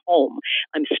my home.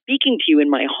 I'm speaking to you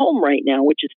in my home right now,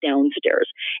 which is downstairs.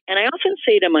 And I often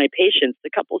say to my patients,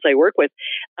 the couples I work with,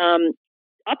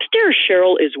 upstairs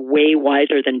Cheryl is way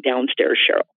wiser than downstairs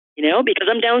Cheryl. Because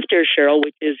I'm downstairs, Cheryl,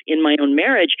 which is in my own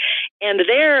marriage. And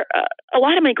there, a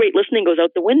lot of my great listening goes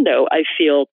out the window. I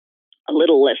feel a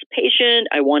little less patient.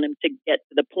 I want him to get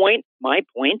to the point, my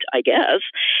point, I guess,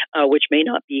 which may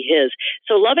not be his.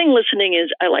 So loving listening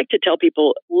is, I like to tell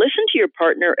people, listen to your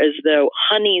partner as though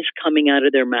honey's coming out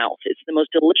of their mouth. It's the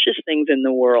most delicious things in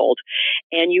the world.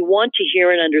 And you want to hear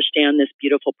and understand this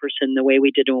beautiful person the way we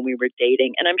did when we were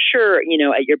dating. And I'm sure, at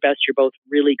your best, you're both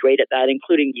really great at that,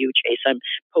 including you, Chase. I'm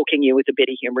poking you with a bit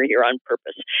of humor here on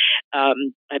purpose.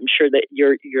 I'm sure that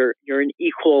you're an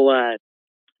equal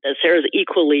Sarah's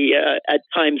equally at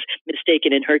times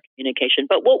mistaken in her communication.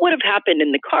 But what would have happened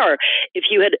in the car if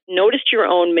you had noticed your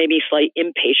own maybe slight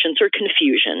impatience or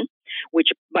confusion, which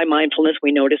by mindfulness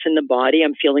we notice in the body?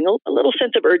 I'm feeling a little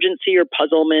sense of urgency or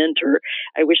puzzlement, or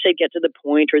I wish they'd get to the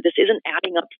point, or this isn't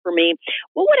adding up for me.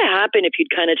 What would have happened if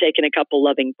you'd kind of taken a couple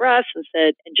loving breaths and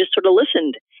said, and just sort of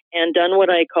listened and done what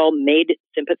I call made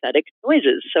sympathetic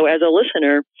noises? So as a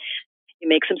listener, you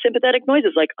make some sympathetic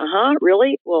noises like,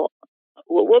 really? Well,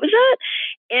 what was that?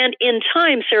 And in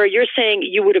time, Sarah, you're saying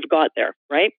you would have got there,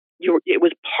 right? It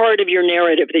was part of your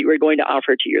narrative that you were going to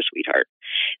offer to your sweetheart.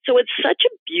 So it's such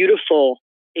a beautiful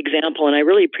example, and I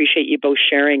really appreciate you both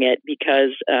sharing it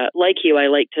because, like you, I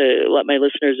like to let my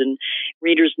listeners and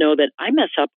readers know that I mess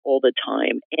up all the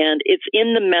time. And it's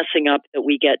in the messing up that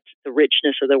we get the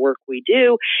richness of the work we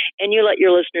do. And you let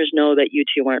your listeners know that you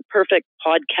two aren't perfect.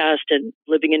 Podcast and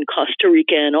living in Costa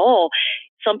Rica and all.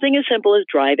 Something as simple as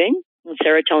driving, and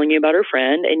Sarah telling you about her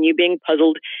friend, and you being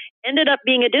puzzled, ended up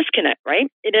being a disconnect, right?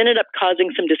 It ended up causing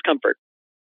some discomfort.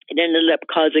 It ended up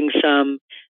causing some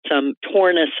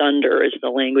torn asunder is the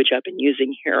language I've been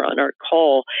using here on our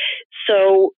call.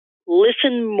 So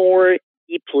listen more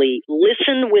deeply.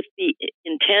 Listen with the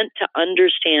intent to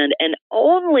understand, and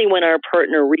only when our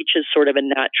partner reaches sort of a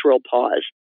natural pause.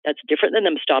 That's different than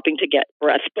them stopping to get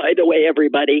breath, by the way,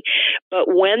 everybody. But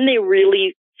when they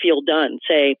really feel done,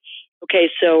 say, okay,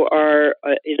 so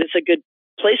is this a good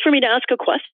place for me to ask a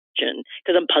question?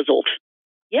 Because I'm puzzled.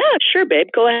 Yeah, sure, babe,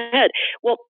 go ahead.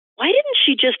 Well, why didn't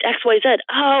she just X, Y, Z?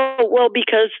 Oh, well,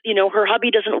 because, her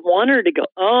hubby doesn't want her to go.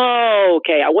 Oh,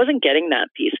 okay, I wasn't getting that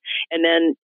piece. And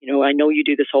then, I know you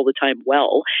do this all the time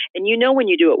well. And when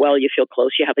you do it well, you feel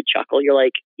close, you have a chuckle. You're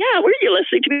like, yeah, were you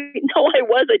listening to me? No, I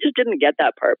was. I just didn't get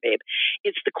that part, babe.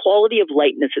 It's the quality of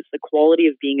lightness. It's the quality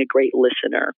of being a great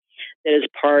listener that is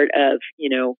part of,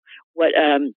 what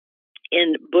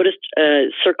in Buddhist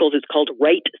circles it's called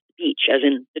right speech, as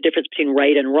in the difference between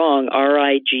right and wrong,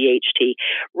 R-I-G-H-T.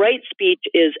 Right speech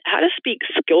is how to speak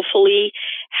skillfully,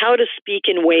 how to speak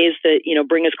in ways that,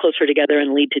 bring us closer together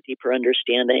and lead to deeper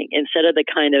understanding, instead of the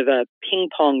kind of a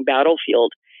ping-pong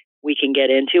battlefield we can get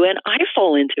into, and I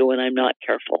fall into when I'm not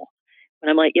careful. And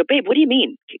I'm like, babe, what do you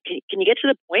mean? Can you get to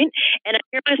the point? And I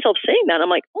hear myself saying that. I'm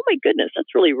like, oh my goodness,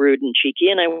 that's really rude and cheeky.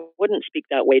 And I wouldn't speak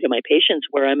that way to my patients,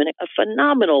 where I'm a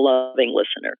phenomenal loving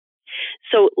listener.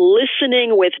 So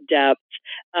listening with depth,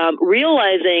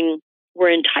 realizing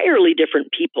we're entirely different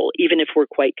people, even if we're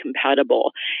quite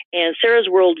compatible. And Sarah's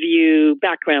worldview,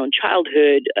 background,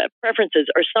 childhood, preferences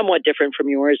are somewhat different from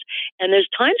yours. And there's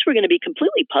times we're going to be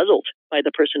completely puzzled by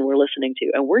the person we're listening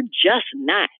to, and we're just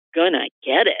not gonna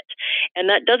get it. And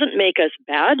that doesn't make us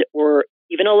bad or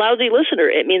even a lousy listener.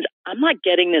 It means I'm not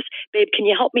getting this. Babe, can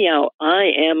you help me out?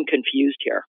 I am confused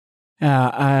here.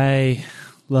 I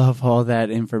love all that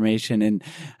information, and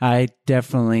I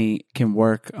definitely can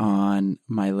work on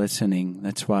my listening.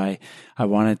 That's why I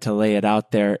wanted to lay it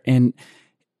out there. And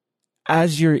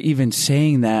as you're even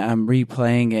saying that, I'm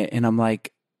replaying it, and I'm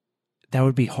like, that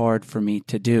would be hard for me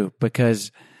to do,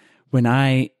 because when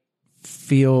I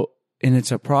feel, and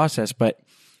it's a process,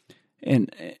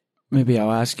 and maybe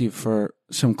I'll ask you for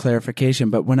some clarification,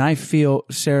 but when I feel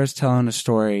Sarah's telling a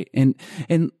story, and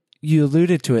you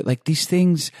alluded to it, like these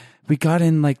things, we got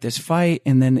in like this fight,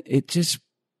 and then it just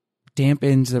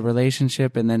dampens the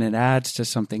relationship, and then it adds to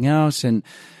something else, and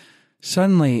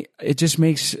suddenly it just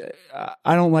makes,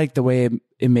 I don't like the way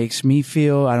it makes me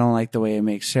feel. I don't like the way it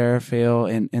makes Sarah feel,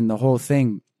 and the whole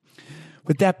thing.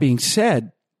 With that being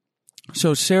said,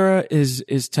 so Sarah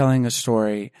is telling a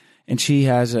story, and she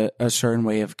has a certain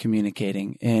way of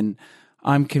communicating, and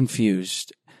I'm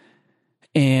confused.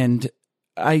 And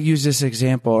I used this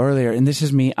example earlier, and this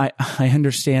is me. I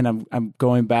understand I'm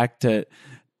going back to,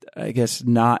 I guess,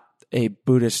 not a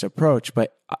Buddhist approach,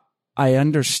 but I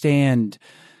understand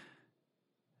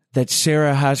that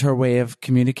Sarah has her way of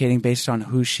communicating based on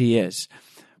who she is.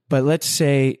 But let's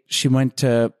say she went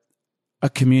to a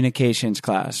communications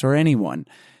class, or anyone,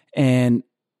 and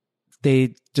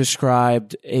they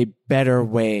described a better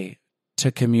way to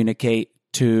communicate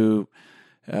to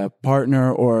a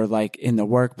partner, or like in the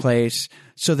workplace,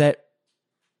 so that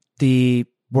the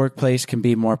workplace can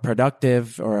be more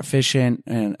productive or efficient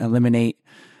and eliminate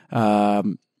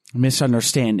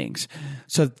misunderstandings.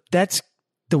 So that's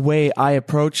the way I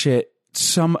approach it.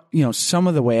 Some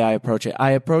of the way I approach it.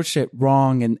 I approached it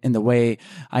wrong in the way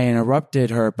I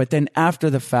interrupted her, but then after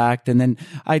the fact, and then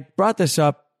I brought this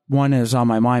up, one is on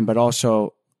my mind, but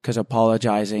also because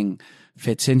apologizing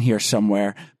fits in here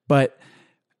somewhere. But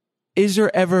is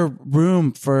there ever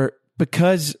room for,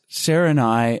 because Sarah and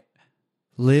I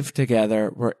live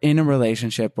together, we're in a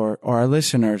relationship, or our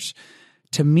listeners,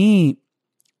 to me,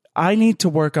 I need to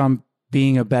work on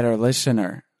being a better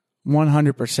listener.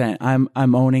 100%.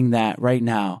 I'm owning that right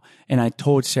now. And I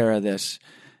told Sarah this.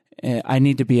 I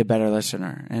need to be a better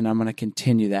listener, and I'm going to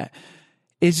continue that.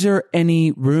 Is there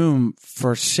any room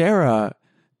for Sarah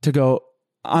to go,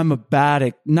 I'm bad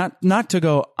at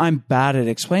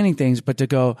explaining things, but to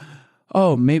go,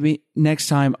 oh, maybe next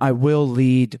time I will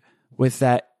lead with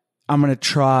that. I'm going to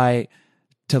try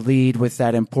to lead with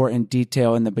that important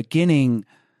detail in the beginning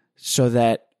so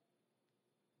that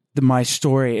my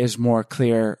story is more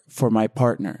clear for my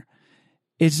partner.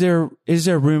 Is there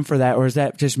room for that, or is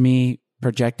that just me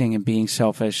projecting and being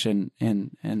selfish and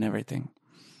everything?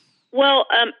 Well,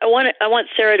 I want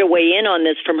Sarah to weigh in on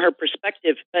this from her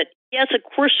perspective. But yes, of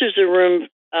course, there's a room.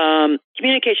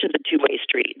 Communication is a two-way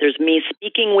street. There's me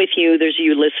speaking with you. There's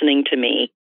you listening to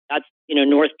me. That's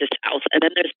north to south, and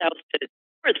then there's south to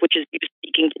north, which is you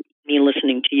speaking to me and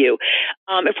listening to you.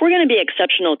 If we're going to be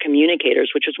exceptional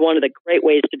communicators, which is one of the great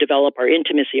ways to develop our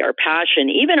intimacy, our passion,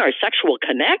 even our sexual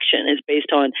connection is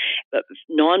based on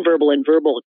nonverbal and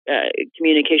verbal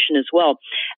communication as well.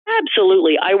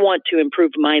 Absolutely, I want to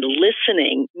improve my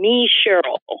listening. Me,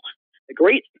 Cheryl, the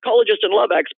great psychologist and love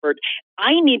expert,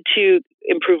 I need to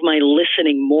improve my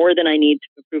listening more than I need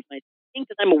to improve my speaking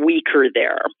because I'm weaker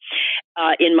there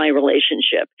in my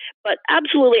relationship. But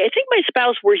absolutely, I think my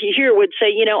spouse, were he here, would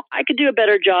say, I could do a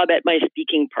better job at my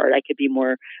speaking part. I could be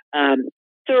more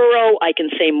thorough. I can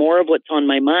say more of what's on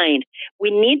my mind.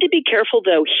 We need to be careful,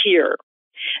 though, here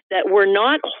that we're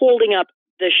not holding up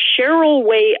the Cheryl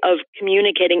way of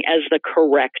communicating as the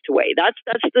correct way. That's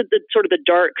the sort of the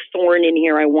dark thorn in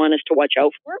here I want us to watch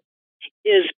out for,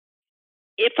 is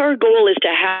if our goal is to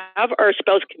have our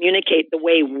spouse communicate the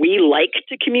way we like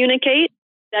to communicate,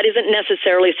 that isn't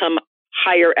necessarily some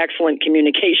higher excellent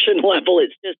communication level.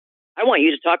 It's just, I want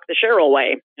you to talk the Cheryl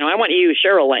way. I want you to use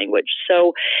Cheryl language.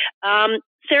 So,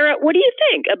 Sarah, what do you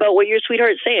think about what your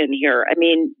sweetheart's saying here? I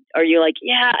mean, are you like,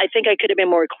 yeah, I think I could have been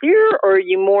more clear? Or are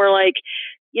you more like,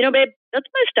 babe, that's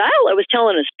my style. I was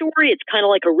telling a story. It's kind of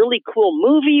like a really cool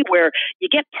movie where you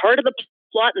get part of the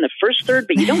plot in the first third,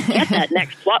 but you don't get that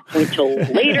next plot point till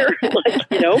later.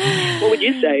 What would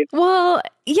you say? Well,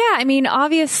 yeah, I mean,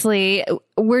 obviously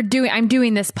I'm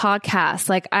doing this podcast.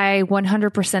 Like, I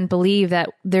 100% believe that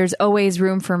there's always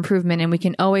room for improvement and we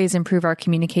can always improve our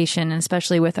communication,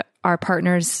 especially with our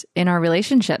partners in our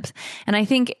relationships. And I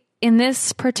think in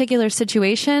this particular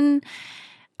situation,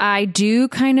 I do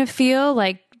kind of feel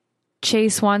like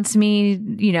Chase wants me,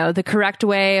 the correct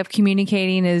way of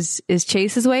communicating is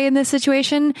Chase's way in this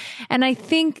situation. And I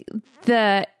think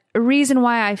the reason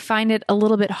why I find it a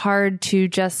little bit hard to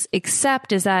just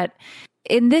accept is that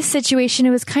in this situation, it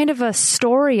was kind of a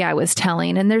story I was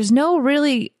telling, and there's no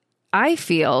really, I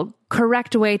feel,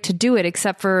 correct way to do it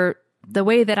except for the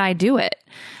way that I do it.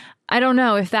 I don't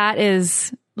know if that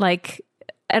is like,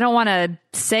 I don't want to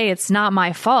say it's not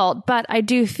my fault, but I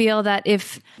do feel that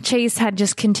if Chase had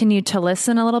just continued to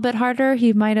listen a little bit harder,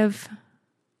 it might have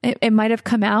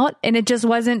come out, and it just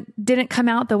didn't come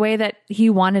out the way that he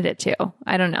wanted it to.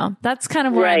 I don't know. That's kind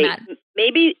of where I'm at.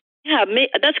 Maybe, yeah,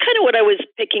 that's kind of what I was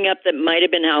picking up. That might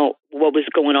have been what was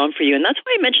going on for you. And that's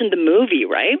why I mentioned the movie,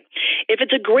 right? If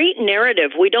it's a great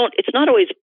narrative, it's not always,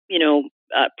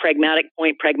 pragmatic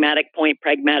point,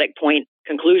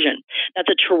 conclusion. That's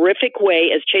a terrific way,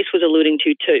 as Chase was alluding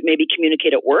to maybe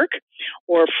communicate at work,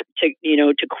 or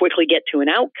to quickly get to an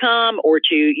outcome, or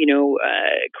to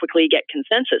quickly get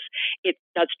consensus.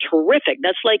 That's terrific.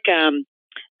 That's like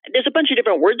there's a bunch of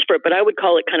different words for it, but I would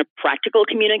call it kind of practical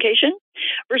communication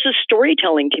versus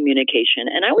storytelling communication.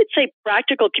 And I would say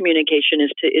practical communication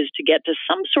is to get to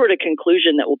some sort of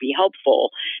conclusion that will be helpful.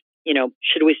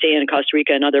 Should we stay in Costa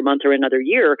Rica another month or another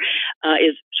year,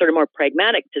 is sort of more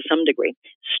pragmatic to some degree.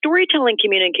 Storytelling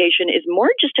communication is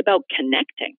more just about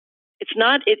connecting. It's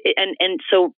not, and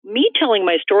so me telling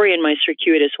my story in my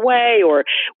circuitous way, or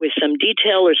with some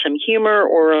detail or some humor,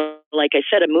 or like I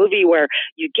said, a movie where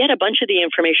you get a bunch of the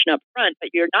information up front,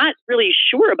 but you're not really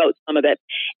sure about some of it.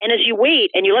 And as you wait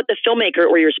and you let the filmmaker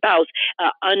or your spouse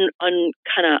kind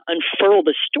of unfurl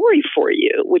the story for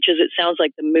you, which is, it sounds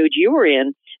like the mood you were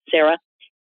in, Sarah,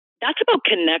 that's about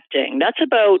connecting. That's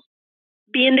about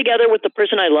being together with the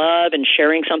person I love and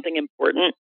sharing something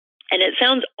important. And it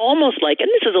sounds almost like, and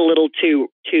this is a little too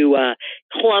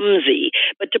clumsy,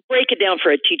 but to break it down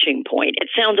for a teaching point, it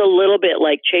sounds a little bit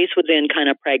like Chase was in kind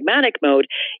of pragmatic mode.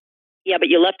 Yeah, but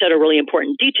you left out a really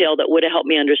important detail that would have helped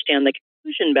me understand the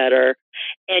conclusion better.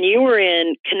 And you were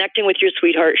in connecting with your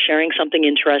sweetheart, sharing something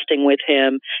interesting with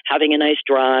him, having a nice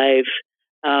drive.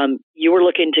 You were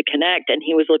looking to connect, and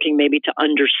he was looking maybe to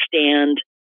understand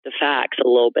the facts a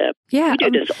little bit. Yeah. We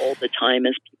do this all the time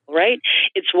as people, right?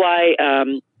 It's why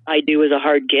I do as a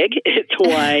hard gig. It's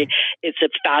why it's a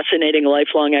fascinating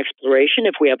lifelong exploration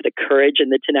if we have the courage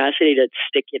and the tenacity to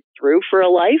stick it through for a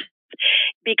life.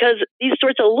 Because these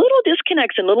sorts of little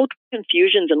disconnects and little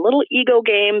confusions and little ego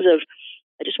games of,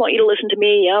 I just want you to listen to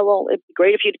me. Yeah, well, it'd be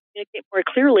great if you communicate more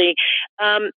clearly.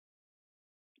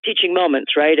 Teaching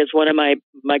moments, right? As one of my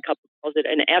couple calls it,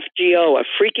 an FGO, a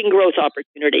freaking growth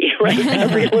opportunity, right?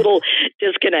 Every little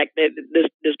disconnect that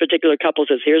this particular couple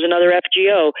says, here's another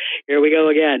FGO. Here we go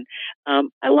again.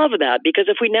 I love that because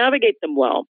if we navigate them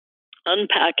well,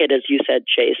 unpack it, as you said,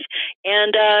 Chase,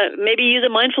 and maybe use a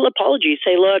mindful apology.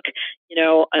 Say, look,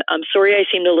 I'm sorry I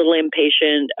seemed a little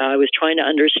impatient. I was trying to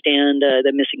understand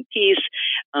the missing piece,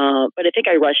 but I think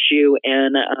I rushed you,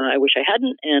 and I wish I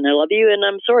hadn't. And I love you, and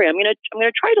I'm sorry. I'm gonna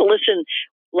try to listen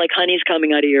like honey's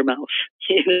coming out of your mouth,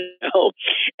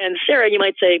 And Sarah, you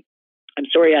might say, I'm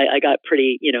sorry, I got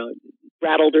pretty,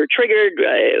 rattled or triggered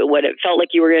when it felt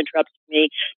like you were interrupting me.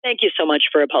 Thank you so much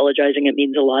for apologizing. It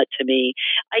means a lot to me.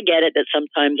 I get it that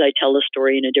sometimes I tell a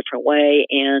story in a different way,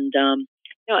 and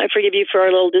I forgive you for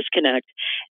our little disconnect.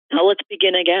 Now let's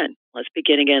begin again. Let's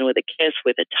begin again with a kiss,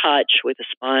 with a touch, with a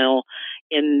smile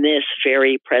in this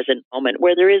very present moment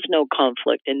where there is no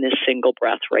conflict in this single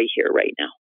breath right here, right now.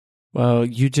 Well,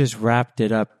 you just wrapped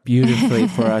it up beautifully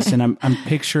for us, and I'm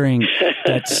picturing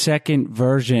that second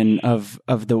version of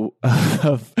the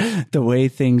way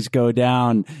things go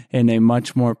down in a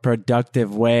much more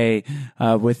productive way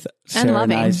with Sarah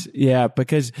and I's. Yeah,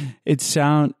 because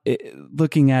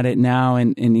looking at it now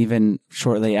and even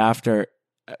shortly after,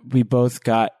 we both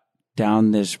got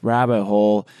down this rabbit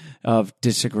hole of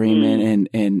disagreement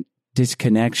and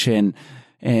disconnection,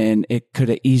 and it could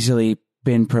have easily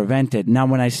been prevented. Now,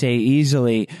 when I say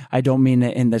easily, I don't mean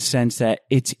it in the sense that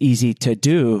it's easy to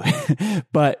do,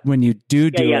 but when you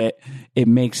do it, it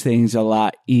makes things a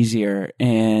lot easier.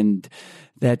 And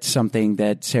that's something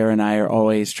that Sarah and I are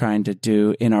always trying to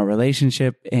do in our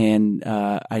relationship. And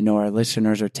I know our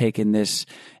listeners are taking this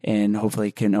and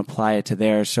hopefully can apply it to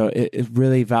theirs. So it's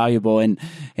really valuable. And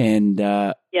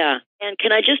yeah. And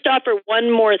can I just offer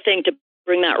one more thing to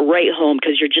bring that right home,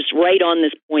 because you're just right on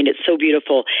this point. It's so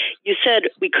beautiful. You said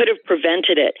we could have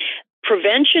prevented it.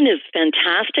 Prevention is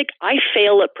fantastic. I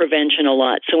fail at prevention a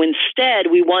lot. So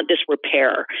instead, we want this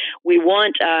repair. We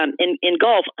want, in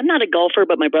golf, I'm not a golfer,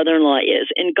 but my brother-in-law is.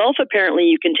 In golf, apparently,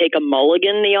 you can take a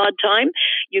mulligan the odd time.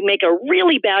 You make a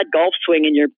really bad golf swing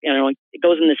and it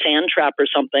goes in the sand trap or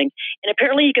something. And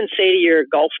apparently you can say to your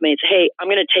golf mates, hey, I'm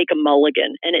going to take a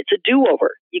mulligan. And it's a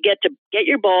do-over. You get to get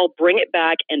your ball, bring it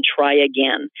back, and try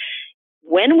again.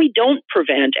 When we don't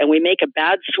prevent and we make a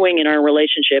bad swing in our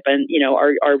relationship and,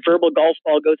 our verbal golf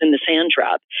ball goes in the sand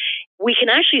trap, we can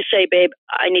actually say, babe,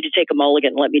 I need to take a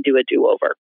mulligan. Let me do a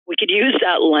do-over. We could use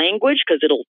that language because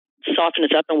it'll soften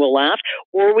us up and we'll laugh.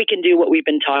 Or we can do what we've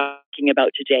been talking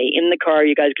about today. In the car,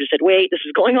 you guys could have said, wait, this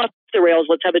is going off the rails.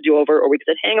 Let's have a do-over. Or we could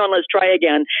say, hang on, let's try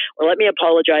again. Or let me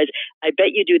apologize. I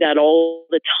bet you do that all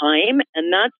the time.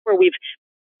 And that's where we've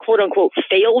quote unquote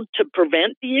failed to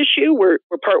prevent the issue. We're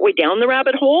partway down the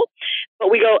rabbit hole,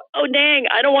 but we go, oh dang,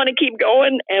 I don't want to keep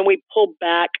going. And we pull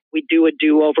back, we do a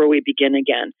do-over, we begin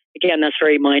again. Again, that's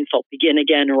very mindful. Begin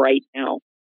again right now.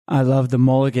 I love the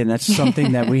mulligan. That's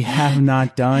something that we have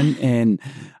not done, and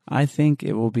I think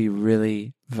it will be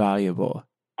really valuable.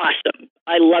 Awesome.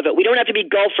 I love it. We don't have to be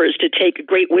golfers to take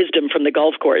great wisdom from the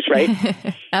golf course, right?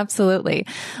 Absolutely.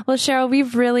 Well, Cheryl,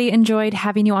 we've really enjoyed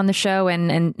having you on the show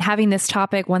and having this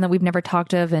topic, one that we've never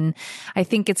talked of. And I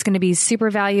think it's going to be super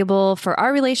valuable for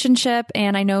our relationship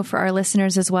and I know for our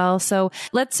listeners as well. So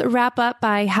let's wrap up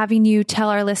by having you tell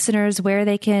our listeners where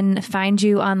they can find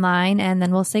you online, and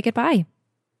then we'll say goodbye.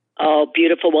 Oh,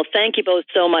 beautiful. Well, thank you both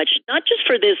so much, not just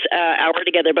for this hour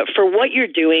together, but for what you're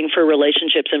doing for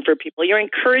relationships and for people. You're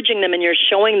encouraging them and you're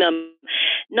showing them,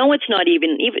 no, it's not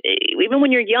even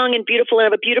when you're young and beautiful and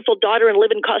have a beautiful daughter and live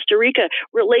in Costa Rica,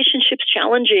 relationships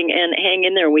challenging, and hang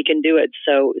in there. We can do it.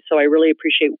 So I really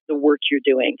appreciate the work you're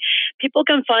doing. People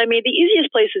can find me. The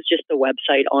easiest place is just the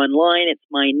website online. It's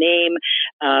my name,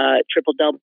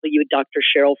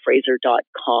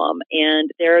 www.drcherylfraser.com.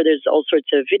 And there's all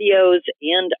sorts of videos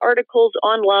and articles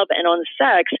on love and on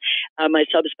sex. My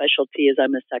subspecialty is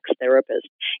I'm a sex therapist.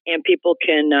 And people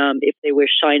can, if they wish,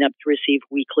 sign up to receive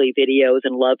weekly videos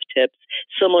and love tips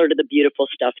similar to the beautiful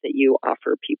stuff that you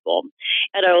offer people.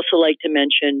 And I also like to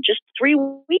mention, just 3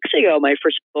 weeks ago, my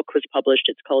first book was published.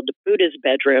 It's called Buddha's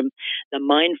Bedroom, The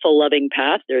Mindful Loving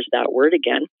Path. There's that word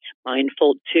again.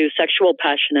 Mindful to Sexual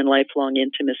Passion and Lifelong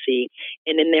Intimacy.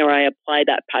 And in there, I apply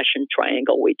that passion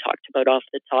triangle we talked about off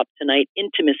the top tonight: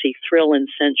 intimacy, thrill, and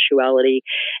sensuality.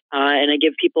 And I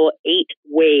give people 8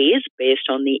 ways, based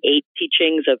on the 8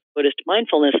 teachings of Buddhist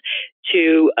mindfulness,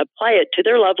 to apply it to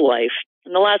their love life.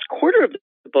 And the last quarter of the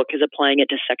book is applying it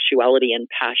to sexuality and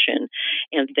passion,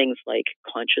 and things like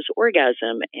conscious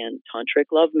orgasm and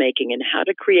tantric lovemaking, and how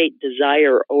to create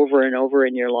desire over and over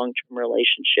in your long-term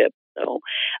relationship. So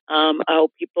I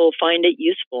hope people find it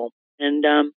useful. And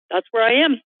that's where I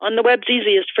am. On the web's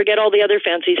easiest. Forget all the other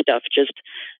fancy stuff. Just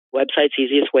website's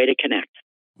easiest way to connect.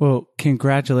 Well,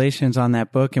 congratulations on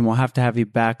that book, and we'll have to have you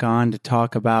back on to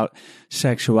talk about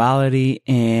sexuality,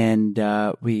 and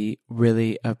we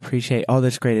really appreciate all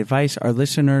this great advice. Our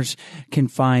listeners can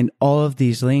find all of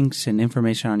these links and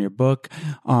information on your book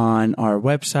on our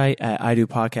website at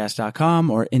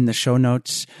idopodcast.com or in the show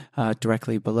notes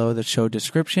directly below the show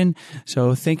description.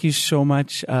 So thank you so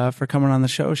much for coming on the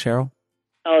show, Cheryl.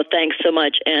 Oh, thanks so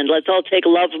much. And let's all take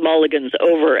love mulligans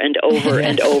over and over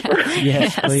and over.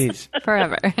 Yes, please.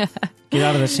 Forever. Get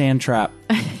out of the sand trap.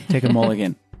 Take a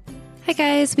mulligan. Hi,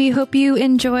 guys. We hope you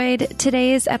enjoyed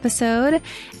today's episode.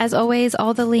 As always,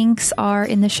 all the links are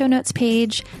in the show notes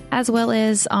page, as well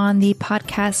as on the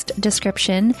podcast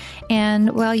description.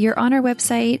 And while you're on our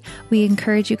website, we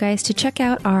encourage you guys to check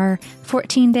out our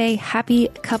 14-day Happy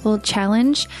Couple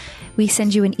Challenge. We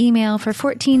send you an email for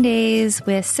 14 days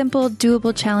with simple,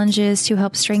 doable challenges to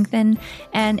help strengthen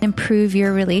and improve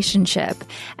your relationship.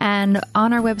 And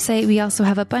on our website, we also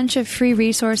have a bunch of free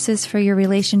resources for your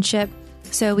relationship.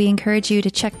 So we encourage you to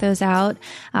check those out.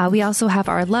 We also have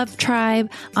our Love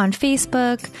Tribe on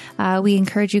Facebook. We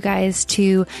encourage you guys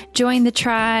to join the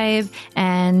tribe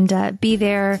and be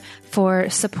there for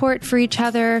support for each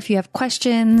other. If you have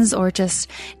questions or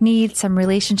just need some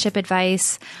relationship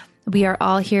advice, we are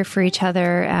all here for each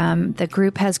other. The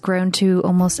group has grown to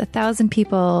almost 1,000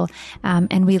 people,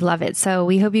 and we love it. So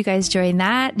we hope you guys join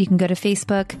that. You can go to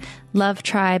Facebook, Love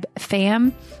Tribe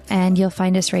Fam, and you'll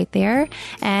find us right there.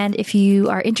 And if you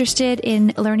are interested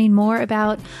in learning more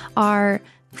about our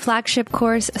flagship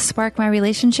course, Spark My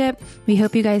Relationship, we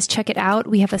hope you guys check it out.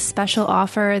 We have a special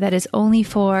offer that is only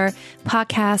for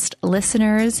podcast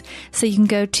listeners. So you can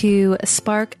go to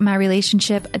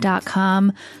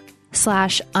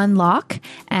sparkmyrelationship.com/unlock,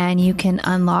 and you can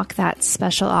unlock that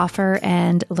special offer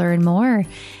and learn more.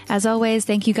 As always,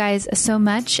 thank you guys so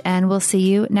much, and we'll see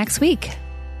you next week.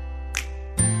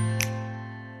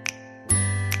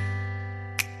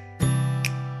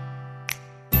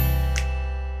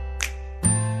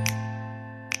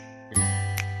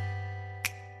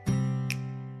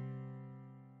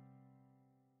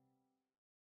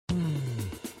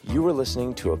 You were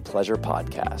listening to a Pleasure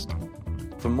Podcast.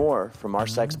 For more from our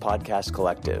Sex Podcast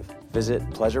Collective, visit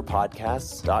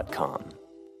pleasurepodcasts.com.